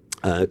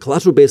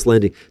 Collateral-based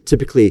lending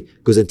typically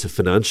goes into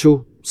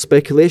financial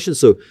speculation.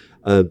 So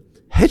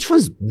hedge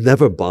funds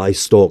never buy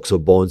stocks or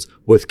bonds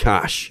with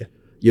cash.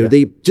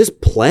 They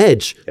just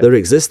pledge their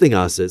existing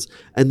assets,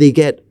 and they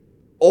get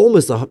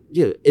almost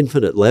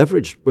infinite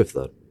leverage with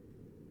that.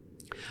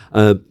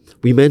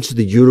 We mentioned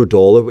the euro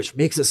dollar, which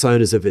makes it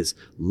sound as if it's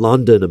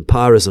London and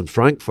Paris and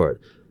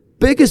Frankfurt.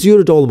 Biggest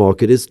euro dollar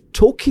market is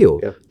Tokyo.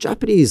 Yeah.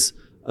 Japanese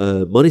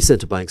money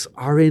center banks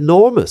are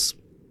enormous.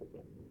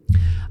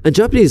 And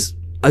Japanese,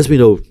 as we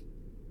know,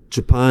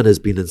 Japan has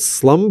been in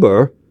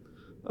slumber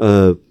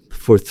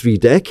for 3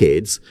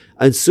 decades.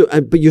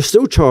 But you're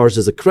still charged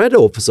as a credit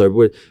officer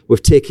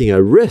with taking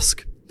a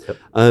risk. Yep.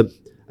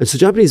 And so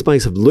Japanese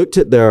banks have looked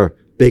at their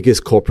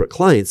biggest corporate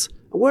clients.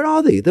 And where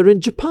are they? They're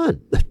in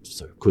Japan.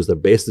 So, of course, they're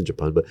based in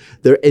Japan, but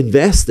they're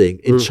investing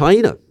in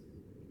China.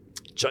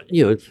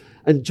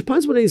 And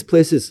Japan's one of these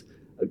places,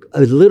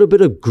 a little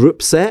bit of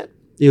group set.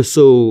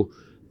 So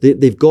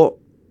they've got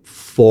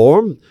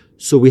form.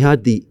 So we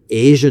had the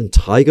Asian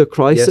tiger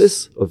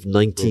crisis of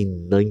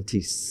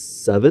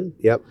 1997.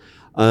 Yep.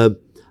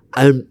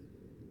 And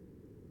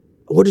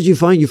what did you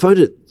find? You found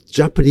that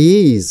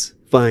Japanese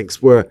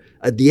banks were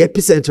at the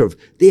epicenter of,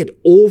 they had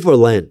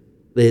overlent.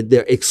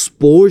 Their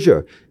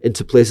exposure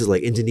into places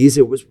like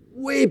Indonesia was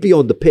way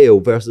beyond the pale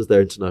versus their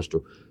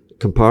international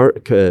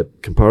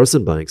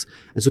comparison banks.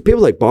 And so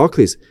people like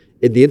Barclays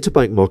in the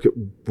interbank market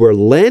were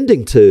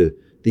lending to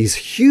these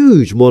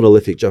huge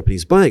monolithic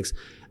Japanese banks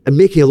and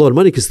making a lot of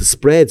money because the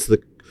spreads,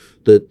 the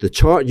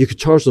chart, you could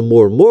charge them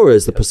more and more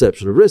as the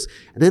perception of risk.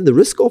 And then the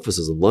risk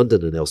officers in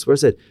London and elsewhere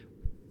said,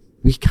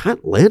 we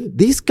can't lend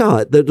these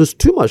guys. There's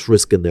too much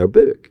risk in their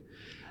book.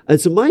 And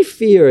so my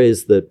fear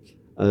is that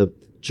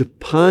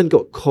Japan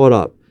got caught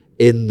up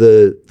in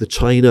the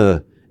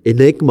China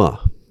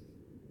enigma,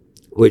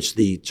 which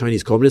the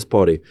Chinese Communist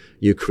Party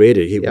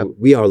created.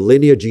 We are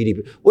linear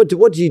GDP. What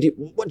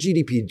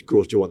GDP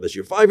growth do you want this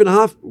year?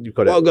 5.5? You've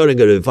got it. Well, go to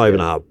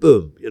 5.5.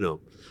 Boom.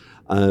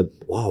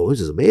 Wow,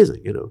 this is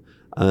amazing.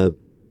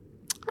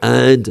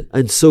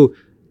 And so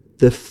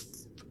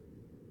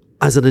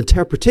as an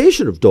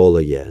interpretation of dollar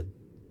yen,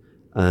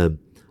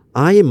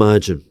 I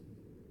imagine,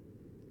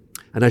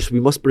 and actually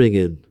we must bring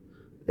in,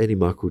 any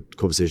macro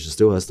conversation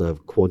still has to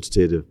have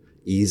quantitative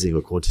easing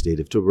or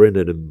quantitative. We're in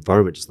an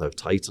environment just now of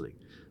tightening,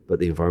 but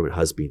the environment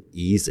has been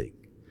easing.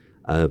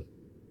 And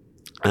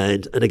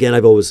again,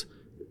 I've always,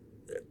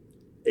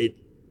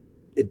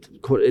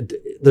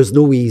 there's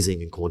no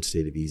easing in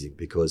quantitative easing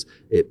because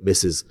it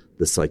misses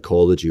the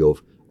psychology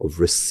of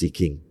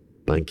risk-seeking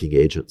banking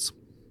agents.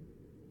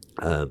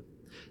 But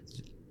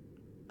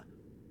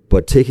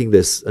taking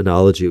this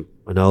analogy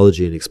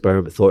and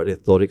experiment,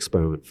 thought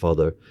experiment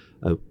further,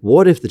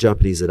 what if the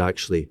Japanese had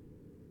actually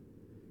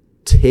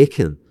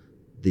taken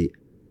the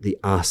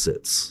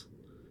assets,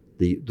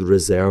 the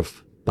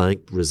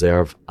bank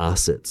reserve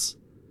assets,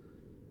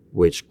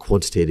 which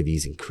quantitative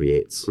easing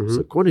creates? Mm-hmm.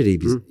 So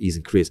quantitative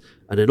easing creates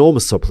an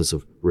enormous surplus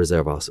of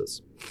reserve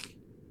assets.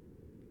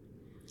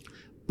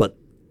 But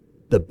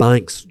the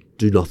banks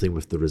do nothing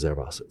with the reserve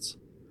assets.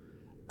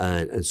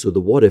 And so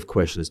the what if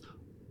question is,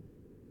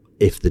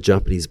 if the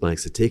Japanese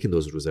banks had taken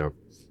those reserve,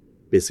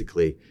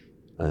 basically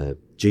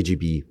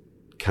JGB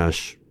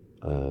cash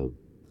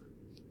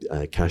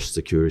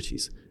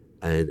securities,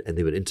 and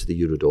they went into the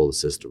euro-dollar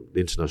system, the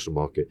international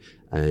market,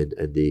 and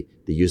they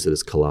used it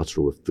as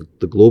collateral with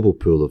the global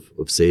pool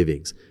of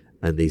savings,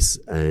 and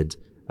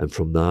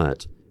from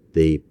that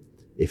they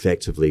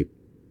effectively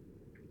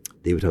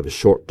would have a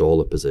short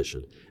dollar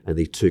position, and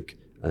they took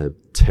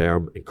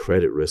term and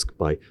credit risk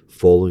by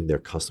following their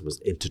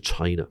customers into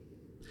China.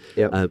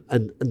 Yep.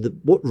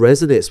 What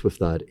resonates with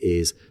that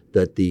is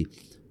that the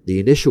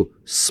initial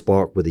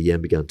spark where the yen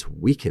began to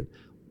weaken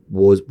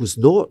was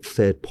not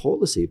Fed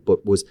policy,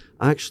 but was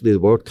actually the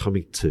world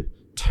coming to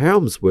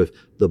terms with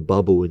the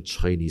bubble in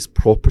Chinese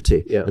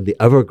property and the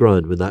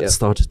Evergrande when that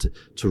started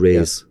to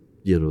raise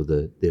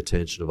the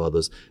attention of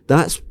others.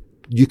 That's,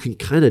 you can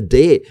kind of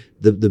date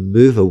the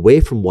move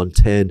away from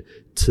 110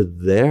 to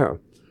there.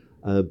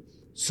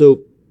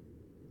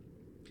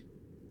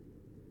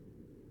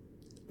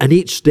 And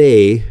each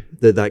day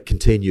that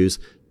continues,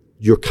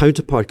 your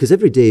counterpart, because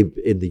every day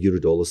in the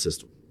euro-dollar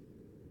system,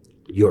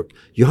 you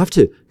have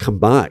to come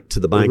back to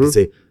the bank and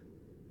say,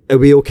 are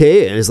we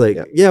okay? And it's like,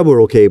 yeah,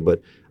 we're okay.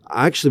 But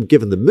actually,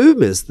 given the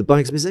movements, the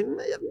bank's been saying,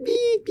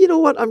 you know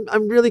what,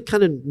 I'm really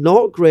kind of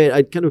not great.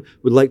 I kind of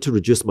would like to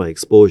reduce my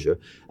exposure.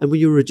 And when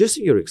you're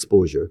reducing your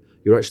exposure,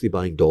 you're actually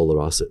buying dollar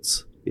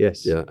assets.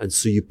 Yes. Yeah. And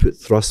so you put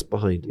thrust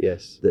behind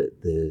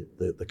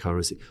the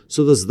currency.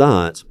 So there's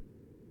that.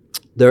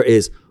 There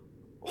is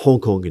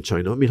Hong Kong and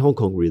China. I mean, Hong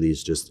Kong really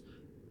is just,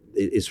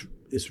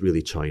 it's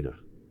really China.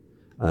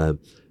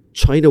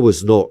 China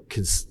was not,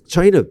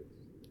 China,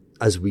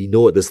 as we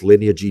know it, this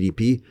linear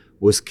GDP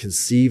was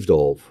conceived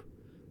of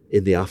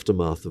in the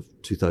aftermath of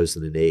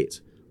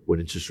 2008 when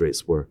interest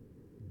rates were,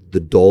 the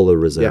dollar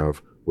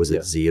reserve was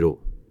at zero.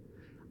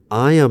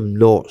 I am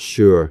not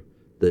sure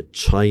that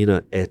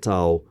China et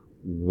al.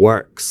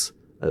 Works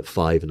at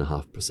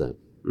 5.5%.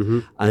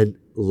 And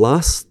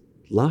last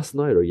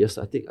night or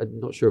yesterday, I think, I'm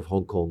not sure if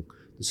Hong Kong,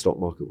 the stock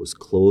market was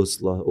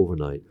closed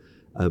overnight,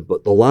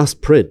 but the last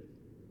print,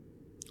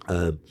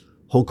 Hong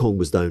Kong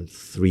was down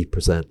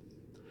 3%.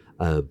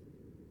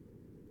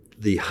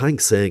 The Hang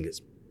Seng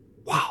is,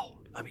 wow,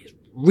 I mean, it's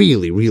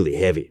really, really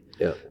heavy.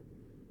 Yeah.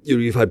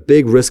 You've had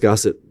big risk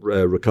asset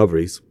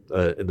recoveries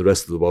in the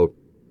rest of the world.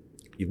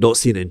 You've not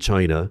seen it in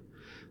China,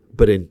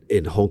 but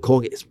in Hong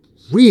Kong, it's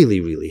really,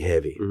 really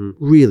heavy,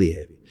 really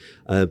heavy.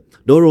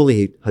 Not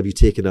only have you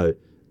taken out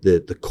the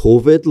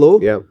COVID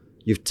low,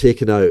 you've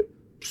taken out,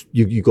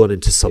 you've gone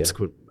into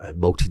subsequent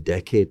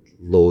multi-decade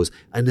lows,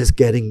 and it's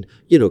getting,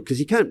 because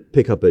you can't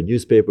pick up a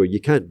newspaper,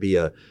 you can't be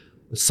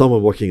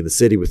someone working in the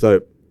city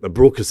without a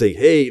broker saying,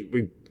 hey,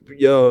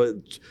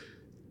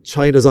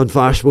 China's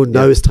unfashionable,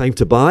 now it's time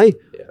to buy.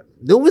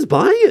 No one's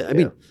buying it. I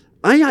mean,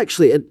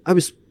 I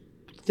was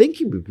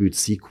thinking we would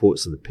see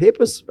quotes in the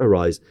papers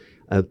arise.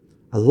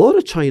 A lot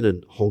of China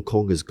and Hong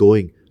Kong is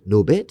going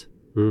no bid.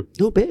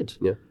 No bid.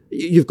 Yeah.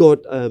 You've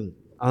got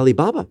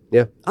Alibaba.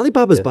 Yeah.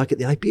 Alibaba's back at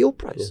the IPO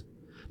price.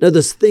 Now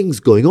there's things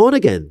going on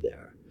again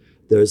there.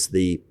 There's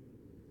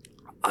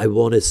I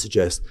want to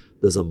suggest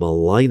there's a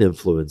malign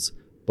influence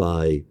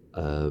by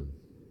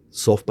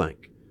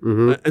SoftBank.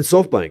 And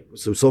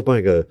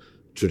SoftBank, a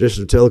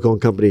traditional telecom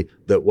company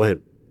that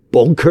went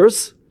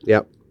bonkers.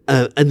 Yeah.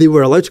 And they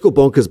were allowed to go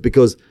bonkers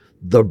because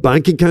their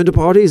banking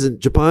counterparties in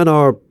Japan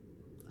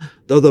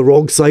they're the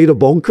wrong side of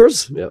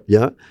bonkers.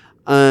 Yeah.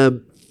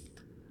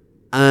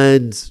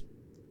 And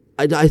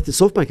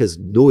SoftBank has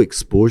no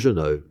exposure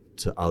now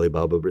to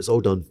Alibaba, but it's all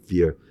done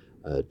via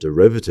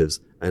derivatives,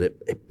 and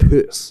it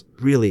puts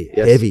really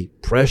heavy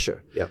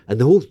pressure. Yeah.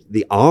 And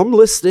the ARM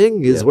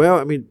listing as well.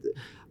 I mean,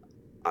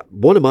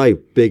 one of my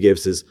big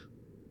ifs is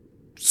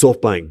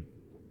SoftBank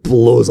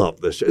blows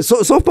up this shit.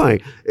 So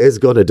SoftBank is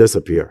going to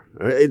disappear.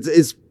 Right?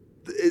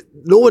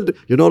 No one,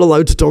 you're not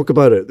allowed to talk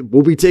about it.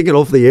 We'll be taken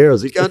off the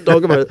airs. You can't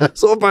talk about it.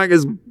 SoftBank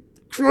is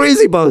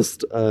crazy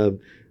bust.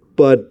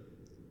 But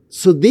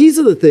so these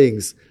are the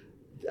things,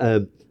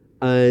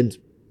 and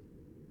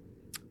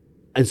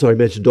so I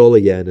mentioned dollar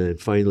yen, and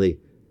finally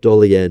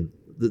dollar yen.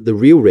 The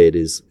real rate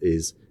is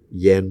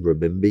yen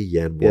renminbi,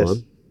 yen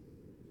won,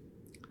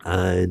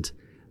 and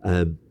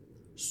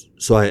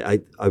so I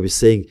was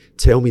saying,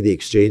 tell me the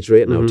exchange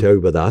rate, and I'll tell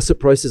you what the asset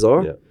prices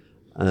are.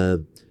 Yeah.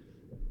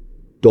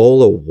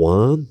 Dollar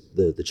yuan,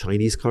 the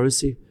Chinese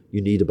currency,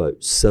 you need about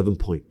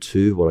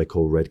 7.2, what I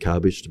call red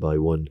cabbage, to buy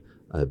one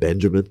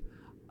Benjamin.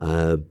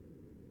 And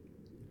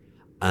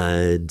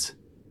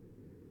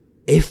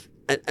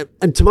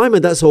to my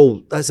mind, that's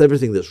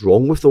everything that's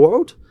wrong with the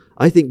world.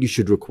 I think you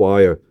should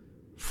require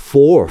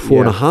four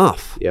and a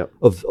half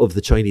of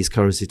the Chinese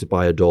currency to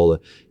buy a dollar,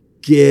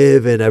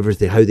 given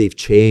everything, how they've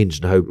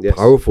changed and how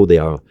powerful they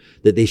are,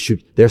 that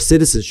their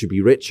citizens should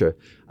be richer.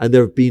 And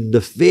there have been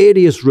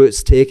nefarious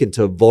routes taken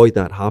to avoid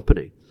that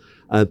happening.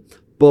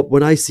 But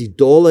when I see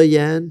dollar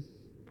yen,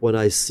 when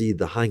I see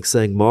the Hang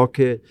Seng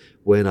market,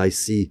 when I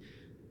see,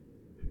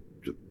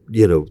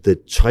 the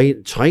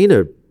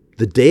China,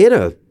 the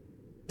data,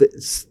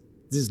 there's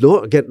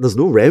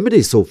no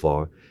remedy so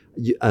far.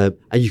 And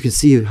you can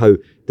see how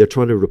they're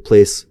trying to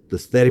replace the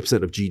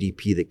 30% of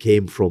GDP that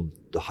came from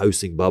the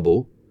housing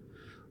bubble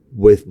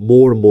with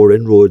more and more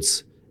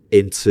inroads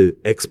into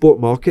export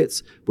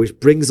markets, which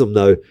brings them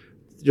now,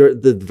 you're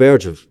at the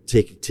verge of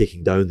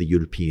taking down the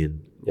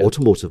European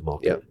automotive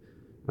market.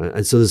 Right?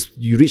 And so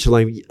you reach a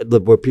line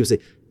where people say,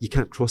 you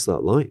can't cross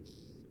that line.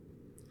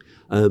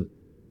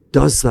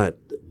 Does that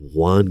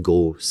yuan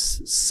go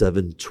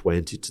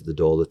 720 to the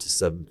dollar to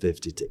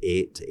 750 to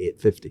 8 to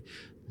 850?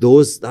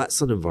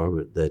 That's an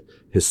environment that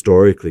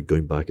historically,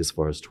 going back as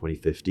far as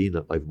 2015,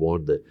 I've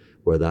warned that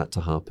were that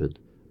to happen,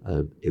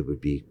 it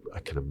would be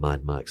a kind of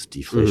Mad Max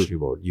deflationary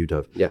world. You'd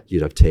have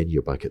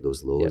 10-year back at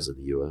those lows in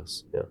the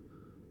US. Yeah.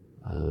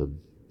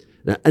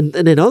 And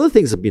then other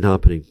things have been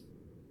happening.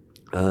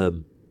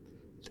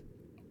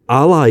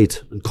 Allied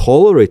and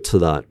correlate to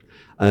that,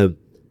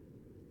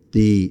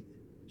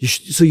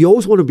 so you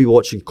always want to be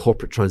watching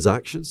corporate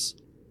transactions.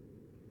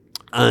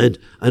 And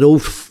an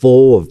old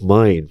foe of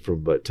mine from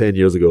about 10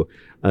 years ago,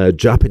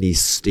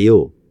 Japanese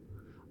Steel,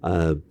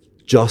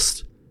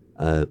 just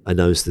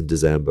announced in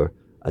December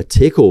a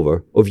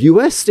takeover of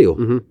US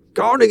Steel.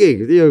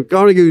 Carnegie,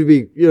 Carnegie would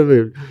be,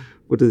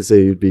 what did they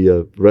say? He'd be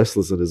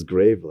restless in his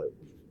grave. Like,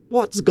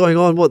 what's going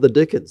on? What the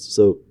dickens?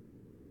 So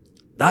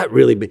that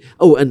really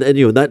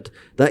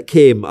that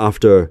came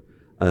after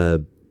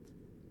a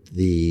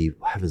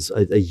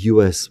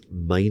US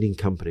mining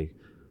company,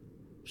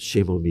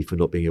 shame on me for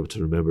not being able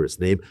to remember its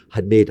name,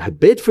 had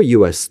bid for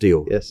US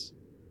Steel. Yes.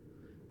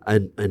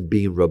 And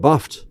being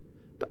rebuffed.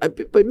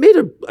 But made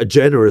a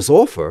generous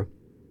offer.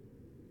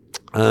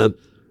 And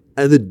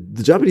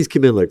the Japanese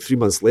came in like 3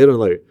 months later and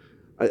like,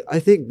 I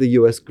think the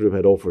US group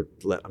had offered,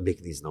 I'm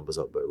making these numbers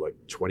up, but like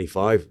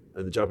 25.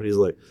 And the Japanese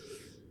were like,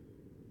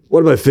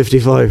 what about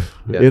 55?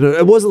 Yeah.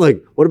 It wasn't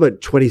like, what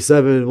about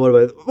 27? What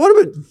about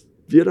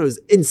it was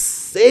an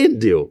insane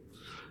deal.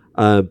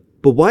 But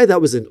why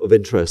that was of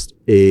interest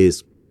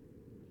is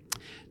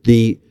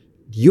the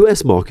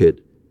US market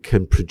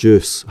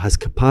has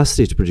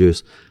capacity to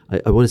produce,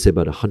 I want to say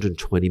about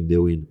 120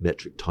 million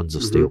metric tons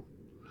of steel.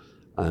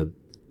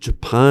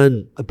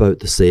 Japan, about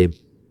the same.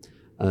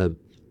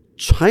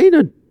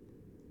 China,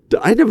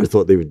 I never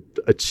thought they would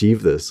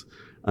achieve this.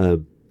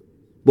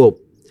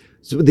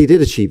 So they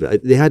did achieve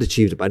it. They had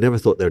achieved it, but I never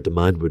thought their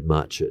demand would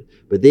match it.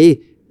 But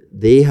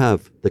they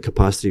have the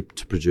capacity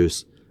to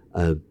produce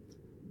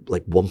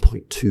like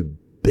 1.2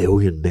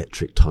 billion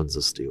metric tons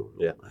of steel.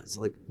 Yeah. It's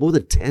like more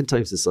than 10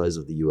 times the size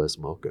of the US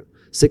market,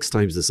 6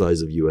 times the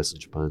size of US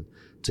and Japan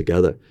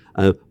together.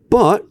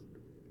 But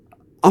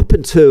up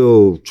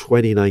until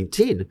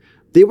 2019,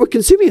 they were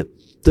consuming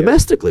it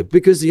domestically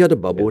because you had a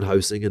bubble in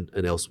housing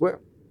and elsewhere.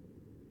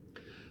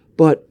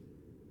 But,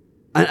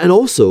 and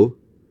also,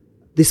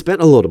 they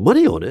spent a lot of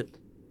money on it,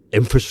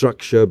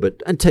 infrastructure,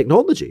 and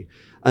technology,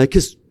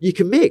 because you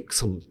can make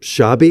some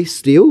shabby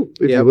steel,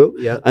 if you will,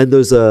 and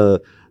there's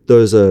a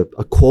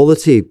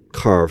quality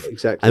curve.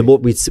 Exactly. And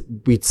what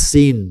we'd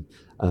seen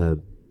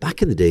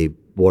back in the day,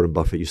 Warren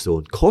Buffett used to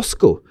own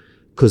Costco,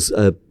 because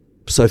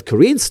South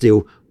Korean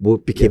steel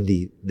became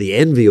the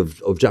envy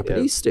of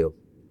Japanese steel.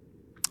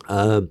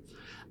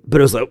 But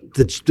it was like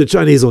the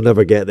Chinese will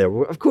never get there.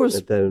 Of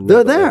course, they're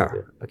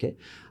there. Okay,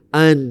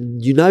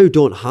 and you now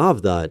don't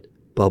have that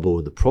bubble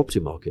in the property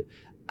market,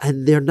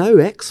 and they're now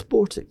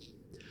exporting.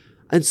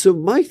 And so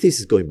my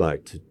thesis going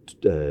back to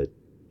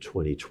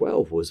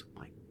 2012 was,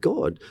 my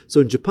God. So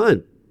in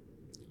Japan,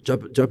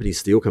 Japanese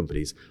steel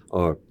companies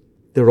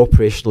they're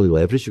operationally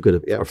leveraged. You've got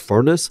a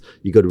furnace.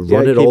 You've got to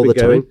run it all the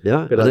time.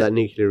 Yeah, a bit like that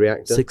nuclear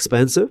reactor. It's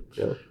expensive.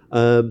 Yeah.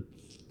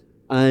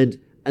 And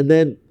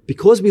then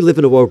because we live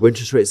in a world where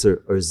interest rates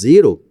are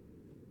zero,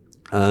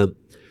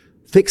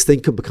 fixed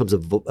income becomes a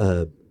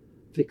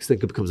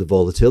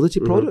volatility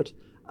product.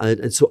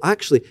 And so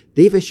actually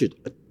they've issued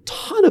a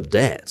ton of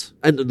debt,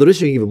 and they're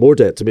issuing even more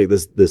debt to make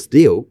this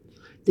deal.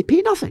 They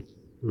pay nothing.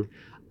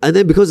 And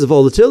then because of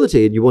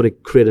volatility and you want to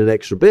create an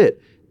extra bit,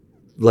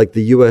 like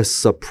the US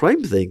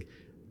subprime thing,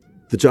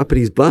 the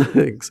Japanese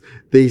banks,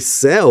 they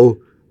sell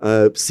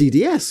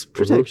CDS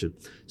protection.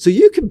 So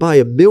you can buy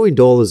 $1 million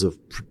of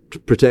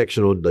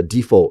protection on a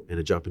default in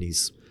a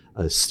Japanese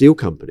steel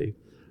company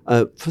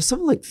for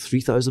something like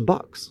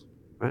 $3,000.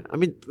 Right? I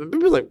mean,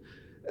 remember, like,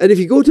 and if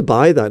you go to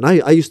buy that, and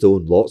I used to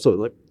own lots of it,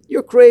 like,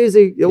 you're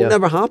crazy, it'll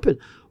never happen.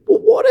 Well,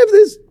 what if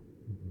this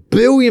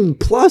billion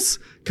plus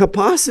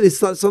capacity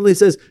suddenly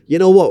says, you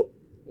know what,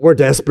 we're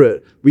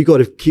desperate, we got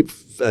to keep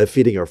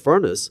feeding our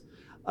furnace.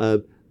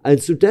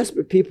 And so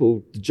desperate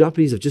people, the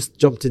Japanese have just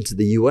jumped into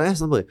the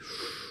US. I'm like,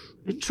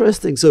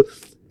 interesting. So,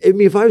 I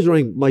mean, if I was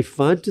running my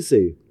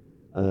fantasy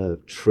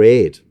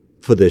trade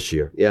for this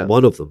year,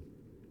 one of them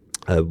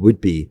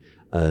would be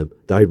that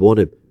I'd want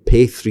to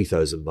pay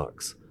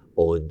 $3,000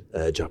 on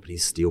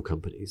Japanese steel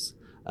companies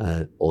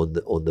on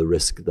the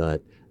risk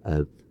that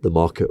the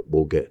market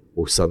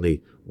will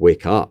suddenly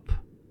wake up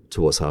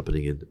to what's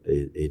happening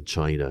in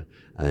China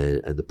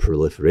and the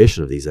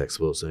proliferation of these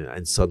exports,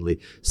 and suddenly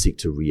seek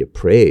to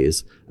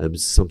reappraise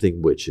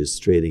something which is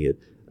trading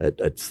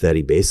at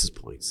 30 basis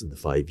points in the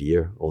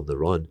 5-year on the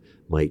run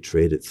might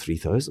trade at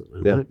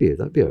 3,000. That'd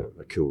be a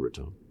cool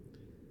return.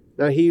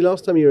 Now, Hugh,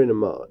 last time you were in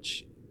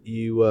March,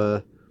 you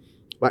were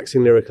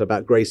waxing lyrical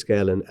about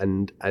grayscale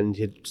and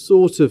you'd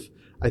sort of,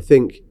 I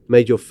think,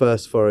 made your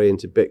first foray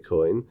into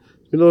Bitcoin.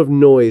 There's been a lot of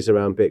noise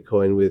around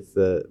Bitcoin with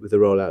the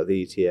rollout of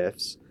the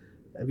ETFs.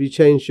 Have you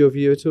changed your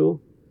view at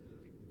all?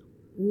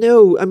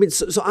 No, I mean,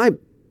 so I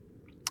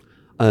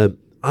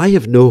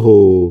have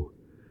no.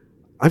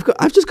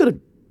 I've just got a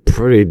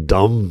pretty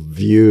dumb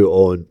view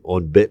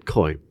on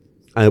Bitcoin,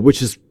 which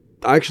has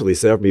actually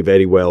served me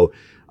very well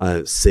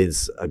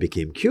since I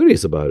became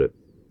curious about it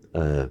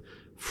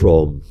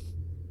from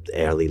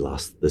early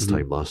this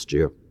time last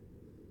year.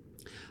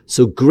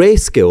 So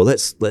Grayscale,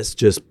 let's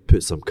just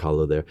put some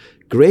color there.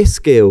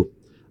 Grayscale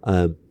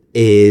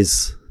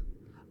is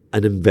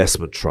an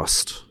investment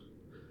trust,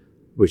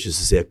 which is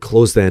to say a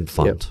closed-end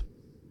fund.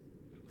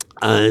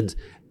 And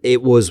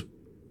it was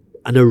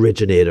an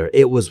originator.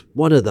 It was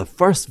one of the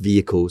first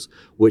vehicles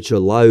which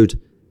allowed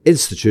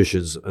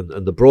institutions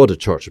and the broader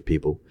church of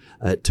people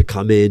to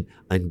come in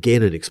and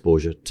gain an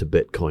exposure to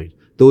Bitcoin.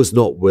 Those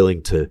not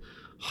willing to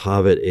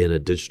have it in a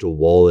digital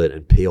wallet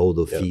and pay all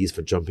the fees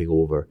for jumping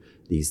over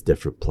these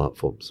different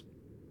platforms.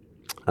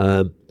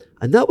 And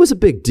that was a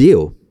big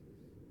deal.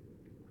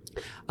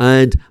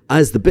 And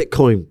as the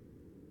Bitcoin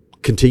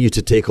continued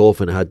to take off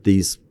and had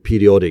these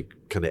periodic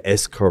kind of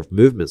S-curve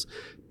movements,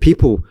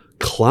 people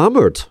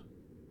clamored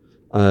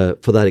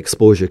for that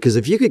exposure. Because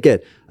if you could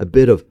get a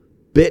bit of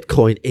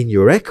Bitcoin in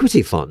your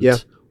equity fund,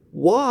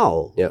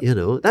 wow, you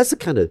know, that's the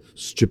kind of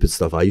stupid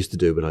stuff I used to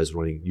do when I was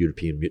running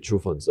European mutual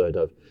funds. I'd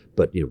have,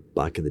 but you know,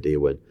 back in the day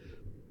when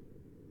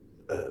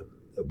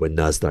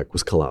NASDAQ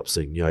was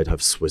collapsing, I'd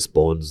have Swiss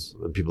bonds,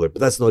 and people are like, but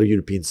that's not a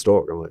European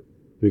stock. I'm like,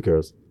 who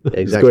cares?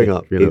 Exactly. It's going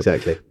up, you know?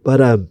 Exactly.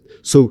 But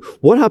so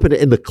what happened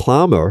in the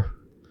clamor,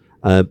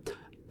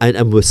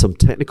 and with some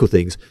technical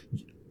things,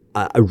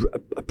 a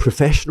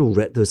professional,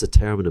 there's a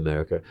term in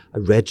America,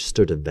 a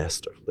registered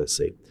investor, let's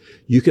say.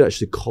 You could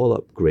actually call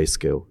up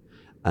Grayscale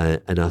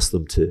and ask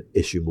them to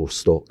issue more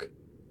stock,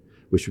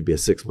 which would be a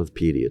 6-month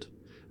period,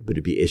 but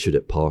it'd be issued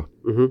at par.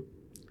 Mm-hmm.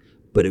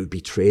 But it would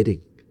be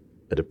trading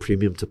at a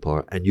premium to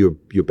par, and your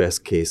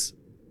best case,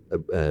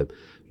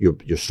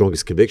 your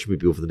strongest conviction would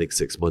be over the next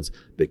 6 months,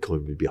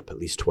 Bitcoin would be up at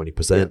least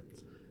 20%. Yeah.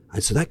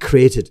 And so that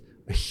created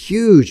a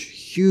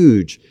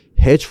huge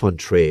hedge fund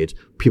trade,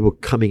 people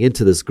coming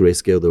into this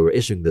Grayscale, they were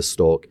issuing this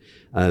stock,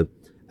 and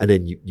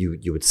then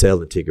you would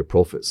sell and take your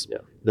profits. Yeah.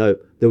 Now,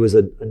 there was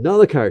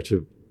another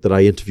character that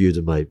I interviewed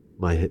in my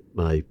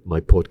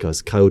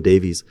podcast, Kyle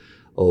Davies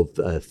of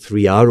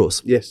Three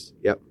Arrows. Yes,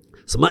 yep.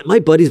 So my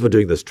buddies were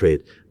doing this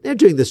trade. They're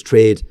doing this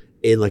trade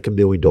in like $1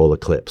 million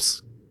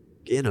clips,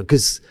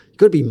 because you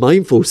got to be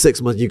mindful.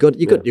 6 months, you got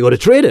to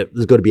trade it.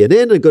 There's got to be an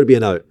in, and got to be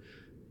an out.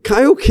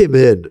 Kyle came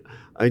in,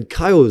 and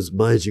Kyle was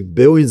managing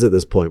billions at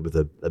this point with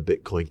a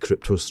Bitcoin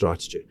crypto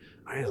strategy.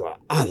 I was like,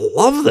 I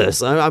love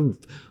this.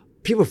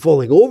 People are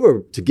falling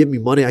over to give me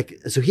money.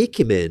 So he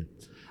came in,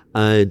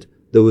 and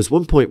there was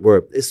one point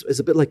where it's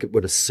a bit like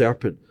when a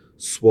serpent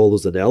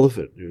swallows an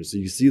elephant. So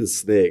you see the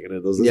snake, and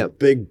then there's this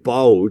big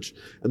bulge.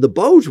 And the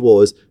bulge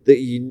was that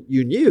you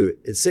knew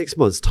in 6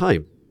 months'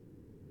 time,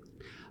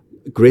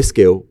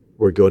 Grayscale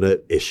were going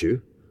to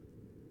issue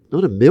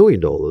not $1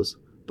 million,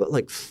 but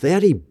like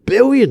 $30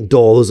 billion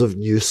of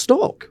new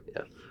stock.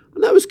 Yeah.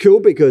 And that was cool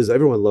because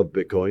everyone loved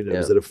Bitcoin. It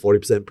was at a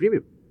 40%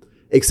 premium.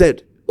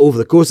 Except over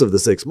the course of the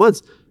 6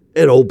 months,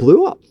 it all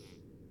blew up.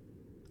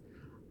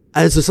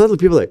 And so suddenly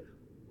people are like,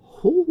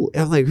 holy,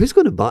 I'm like, who's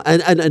going to buy?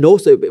 And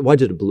also, why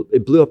did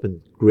it blew up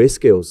in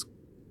Grayscale's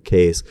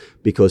case?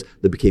 Because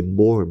there became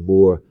more and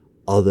more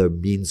other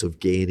means of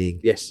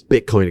gaining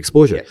Bitcoin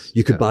exposure. Yes.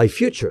 You could buy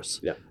futures.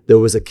 Yeah. There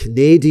was a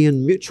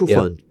Canadian mutual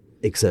fund,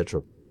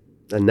 etc.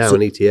 And now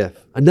an ETF.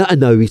 And now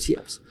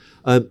ETFs.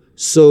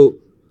 So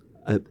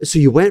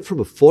you went from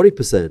a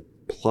 40%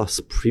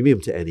 plus premium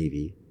to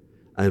NAV,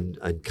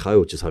 and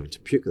Kyle just having to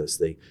puke this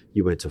thing,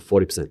 you went to a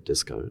 40%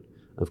 discount.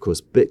 Of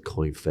course,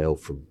 Bitcoin fell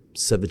from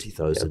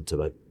 70,000 to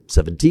about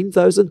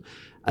 17,000,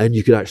 and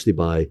you could actually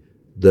buy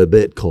the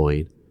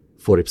Bitcoin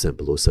 40%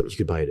 below 70. You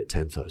could buy it at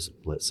 10,000,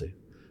 let's say.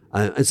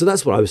 And so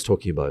that's what I was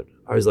talking about.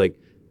 I was like,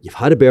 you've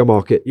had a bear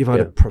market, you've had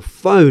a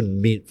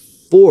profound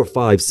 4,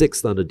 5, 6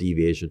 standard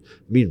deviation,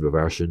 mean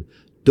reversion.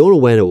 Don't know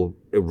when it will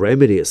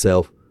remedy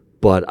itself,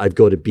 but I've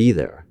got to be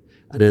there.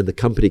 And then the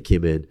company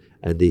came in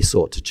and they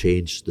sought to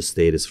change the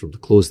status from the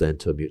closed end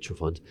to a mutual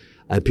fund.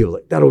 And people were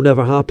like, that'll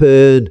never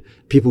happen.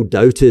 People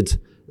doubted,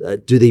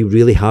 do they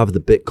really have the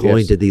Bitcoin?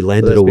 Yes. Did they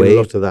lend There's it away? been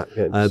a lot of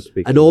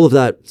that. And all of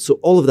that, so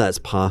all of that's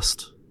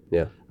passed.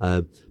 Yeah.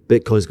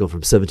 Bitcoin's gone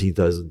from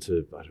 17,000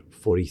 to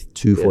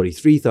 42,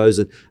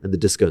 43,000, and the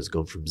discount's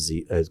gone from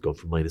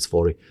minus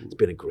 40. It's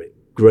been a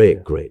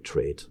great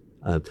trade.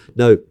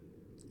 Now,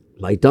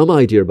 my dumb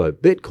idea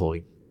about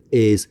Bitcoin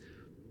is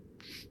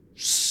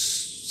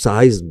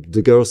size.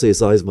 The girls say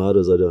size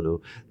matters. I don't know.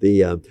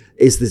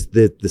 Is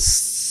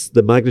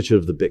the magnitude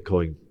of the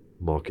Bitcoin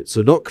market?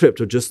 So not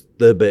crypto, just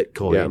the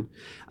Bitcoin,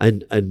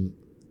 and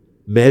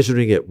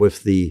measuring it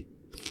with the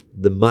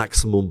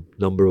maximum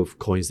number of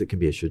coins that can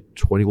be issued,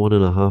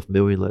 21.5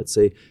 million, let's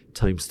say,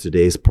 times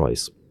today's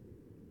price.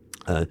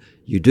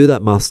 You do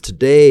that maths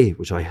today,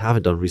 which I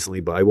haven't done recently,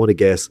 but I want to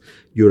guess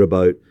you're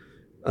about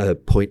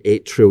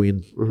 0.8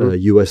 trillion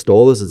US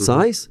dollars in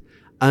size,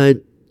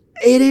 and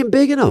it ain't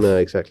big enough. No,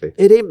 exactly.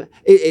 It ain't,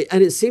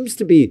 and it seems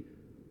to be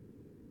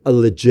a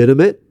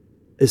legitimate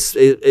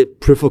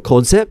proof of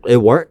concept. It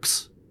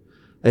works.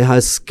 It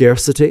has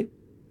scarcity.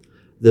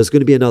 There's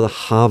going to be another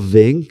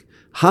halving.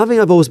 Halving,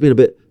 I've always been a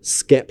bit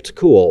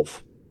skeptical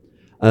of,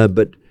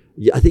 but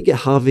I think it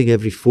halving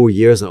every 4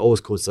 years, and it always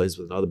coincides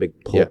with another big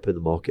pop in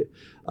the market.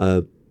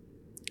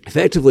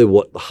 Effectively,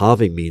 what the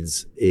halving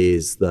means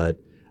is that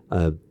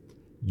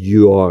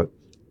you are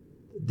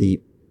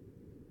the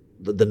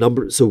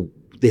number. So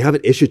they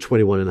haven't issued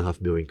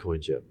 21.5 million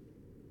coins yet.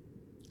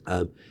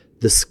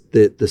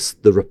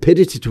 The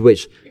rapidity to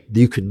which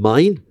you can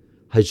mine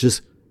has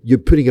just, you're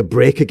putting a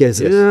brake against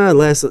it.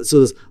 So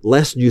there's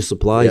less new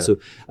supply. So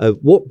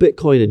what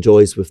Bitcoin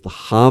enjoys with the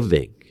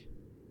halving,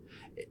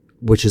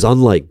 which is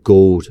unlike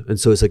gold, and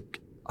so it's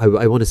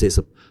I want to say it's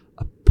a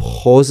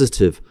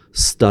positive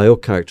style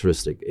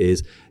characteristic,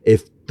 is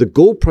if the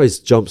gold price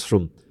jumps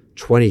from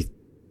 20,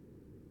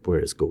 where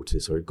is gold to?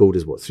 Sorry, gold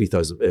is what,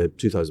 3,000,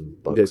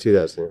 2,000 bucks. Yeah,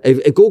 2,000.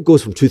 If gold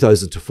goes from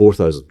 2,000 to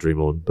 4,000, dream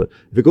on. But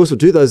if it goes from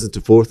 2,000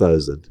 to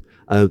 4,000,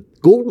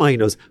 gold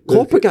miners,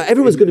 copper guy,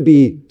 everyone's going to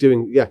be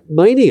doing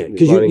mining it,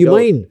 because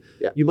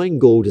you mine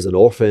gold as an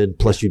orphan,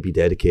 plus you'd be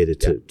dedicated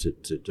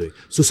to doing.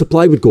 So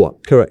supply would go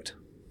up. Correct.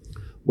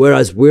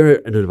 Whereas we're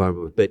in an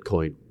environment with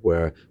Bitcoin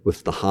where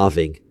with the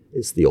halving,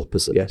 it's the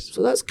opposite. Yes.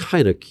 So that's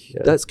kind of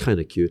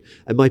cute.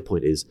 And my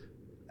point is,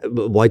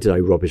 why did I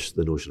rubbish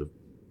the notion of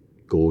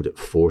gold at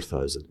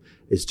 4,000?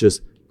 It's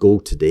just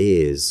gold today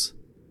is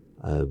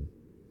 $13,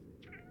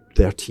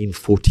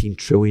 $14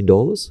 trillion.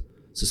 So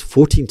it's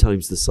 14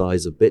 times the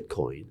size of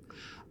Bitcoin.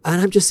 And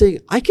I'm just saying,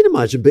 I can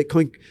imagine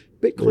Bitcoin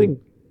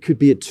could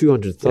be at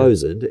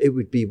 200,000. It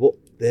would be what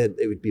then?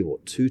 It would be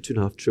what,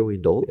 $2.5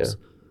 trillion. Yeah.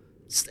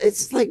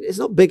 It's like, it's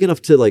not big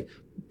enough to like,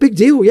 big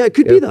deal. Yeah, it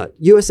could be that.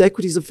 US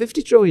equities of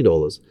 $50 trillion.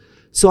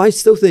 So I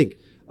still think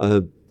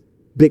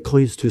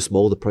Bitcoin's too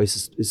small. The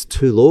price is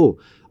too low.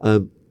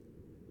 I'm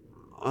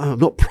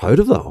not proud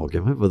of that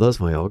argument, but that's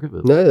my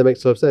argument. No, that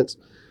makes a lot of sense.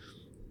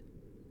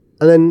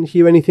 And then,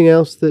 Hugh, anything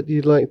else that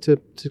you'd like to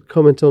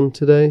comment on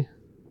today?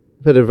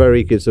 We've had a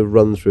very good sort of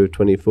run through of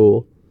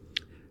 24.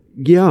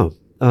 Yeah.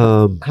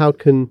 How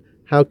can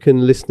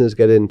listeners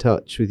get in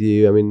touch with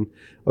you? I mean,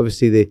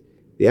 obviously the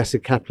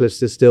Acid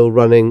Capitalist is still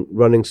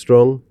running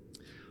strong.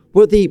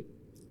 Well, this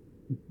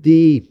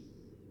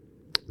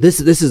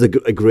is a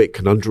great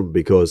conundrum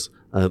because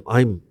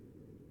I'm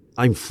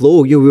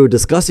Flo. We were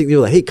discussing.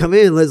 You're like, hey, come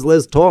in,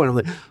 let's talk. And I'm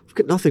like, I've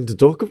got nothing to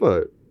talk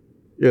about.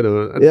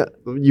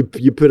 And you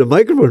put a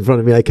microphone in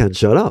front of me, I can't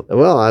shut up.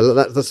 Well,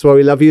 that's why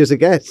we love you as a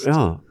guest.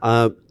 Yeah,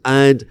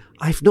 and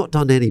I've not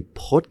done any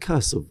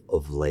podcasts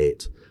of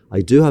late.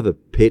 I do have a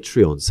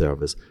Patreon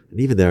service, and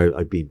even there,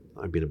 I've been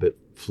a bit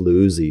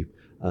floozy,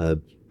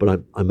 but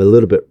I'm a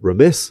little bit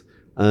remiss.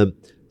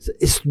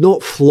 It's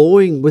not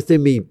flowing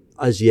within me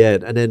as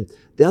yet. And then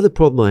the other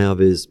problem I have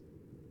is,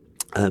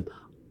 I'm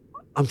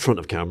front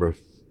of camera.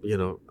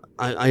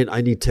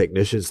 I need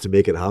technicians to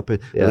make it happen,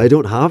 and I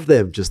don't have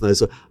them just now.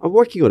 So I'm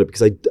working on it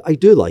because I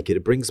do like it.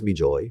 It brings me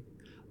joy.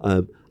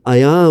 I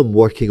am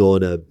working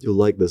on you'll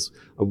like this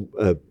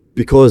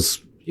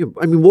because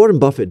Warren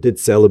Buffett did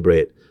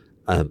celebrate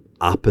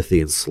apathy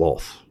and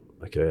sloth.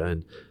 Okay,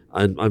 and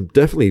I'm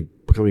definitely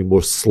becoming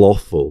more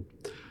slothful.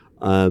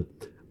 And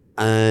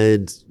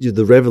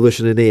the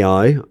revolution in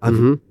AI,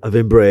 I've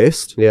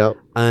embraced. Yeah,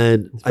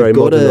 and it's very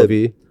modern of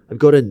you. I've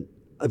got a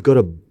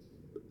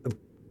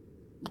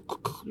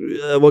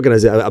what can I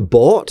say? A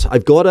bot.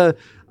 I've got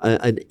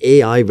an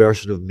AI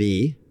version of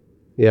me.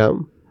 Yeah.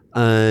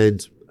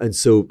 And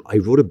so I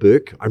wrote a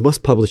book. I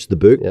must publish the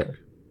book. Yeah.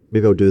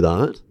 Maybe I'll do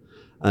that.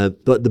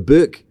 But the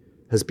book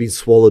has been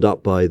swallowed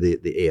up by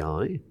the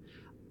AI.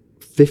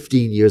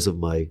 15 years of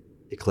my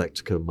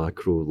Eclectica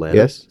macro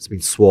letter has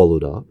been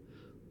swallowed up.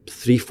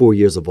 3-4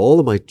 years of all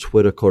of my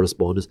Twitter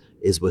correspondence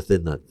is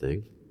within that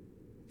thing,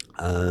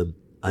 and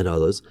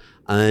others.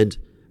 And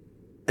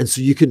so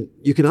you can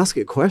ask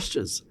it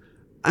questions,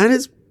 and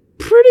it's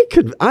pretty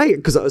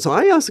so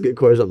I ask it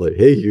questions. I'm like,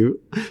 hey Hugh,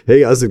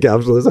 hey Acid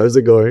Capitalist, how's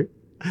it going?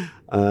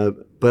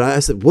 But I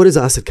said, what is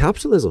acid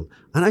capitalism?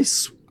 And I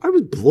was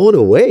blown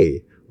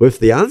away with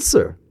the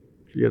answer.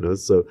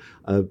 So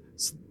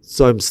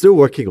I'm still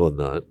working on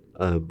that.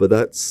 But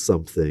that's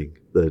something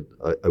that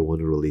I want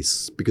to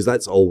release because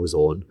that's always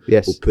on.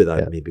 Yes. We'll put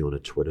that maybe on a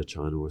Twitter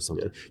channel or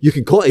something. Yeah. You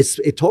can call it.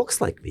 It talks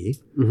like me,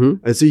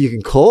 and so you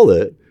can call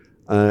it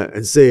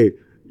and say,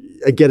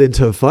 and get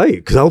into a fight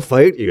because I'll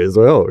fight you as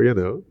well.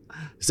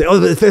 Say,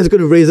 oh, the Fed's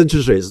going to raise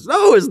interest rates.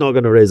 No, it's not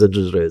going to raise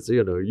interest rates.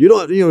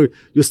 You're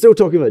still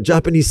talking about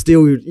Japanese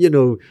steel.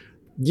 You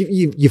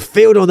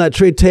failed on that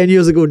trade 10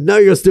 years ago. Now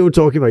you're still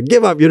talking about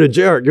give up. You're a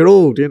jerk. You're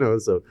old.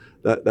 So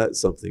that's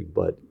something.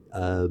 But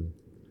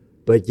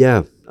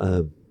yeah.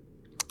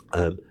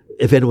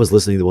 If anyone's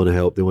listening, they want to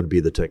help, they want to be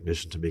the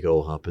technician to make it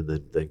all happen,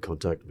 then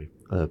contact me.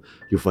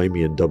 You'll find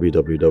me in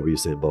www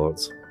St.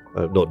 Bart's.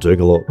 Not doing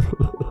a lot.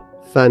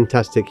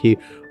 Fantastic, Hugh.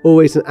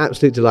 Always an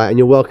absolute delight, and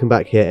you're welcome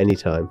back here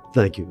anytime.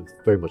 Thank you.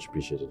 Very much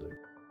appreciated.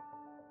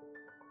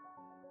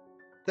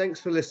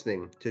 Thanks for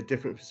listening to A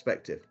Different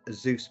Perspective, a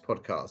Zeus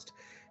podcast.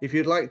 If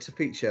you'd like to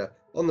feature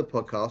on the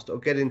podcast or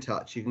get in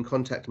touch, you can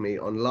contact me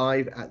on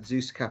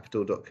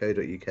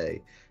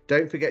live@zeuscapital.co.uk.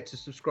 Don't forget to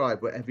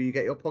subscribe wherever you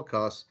get your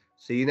podcasts.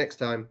 See you next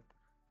time.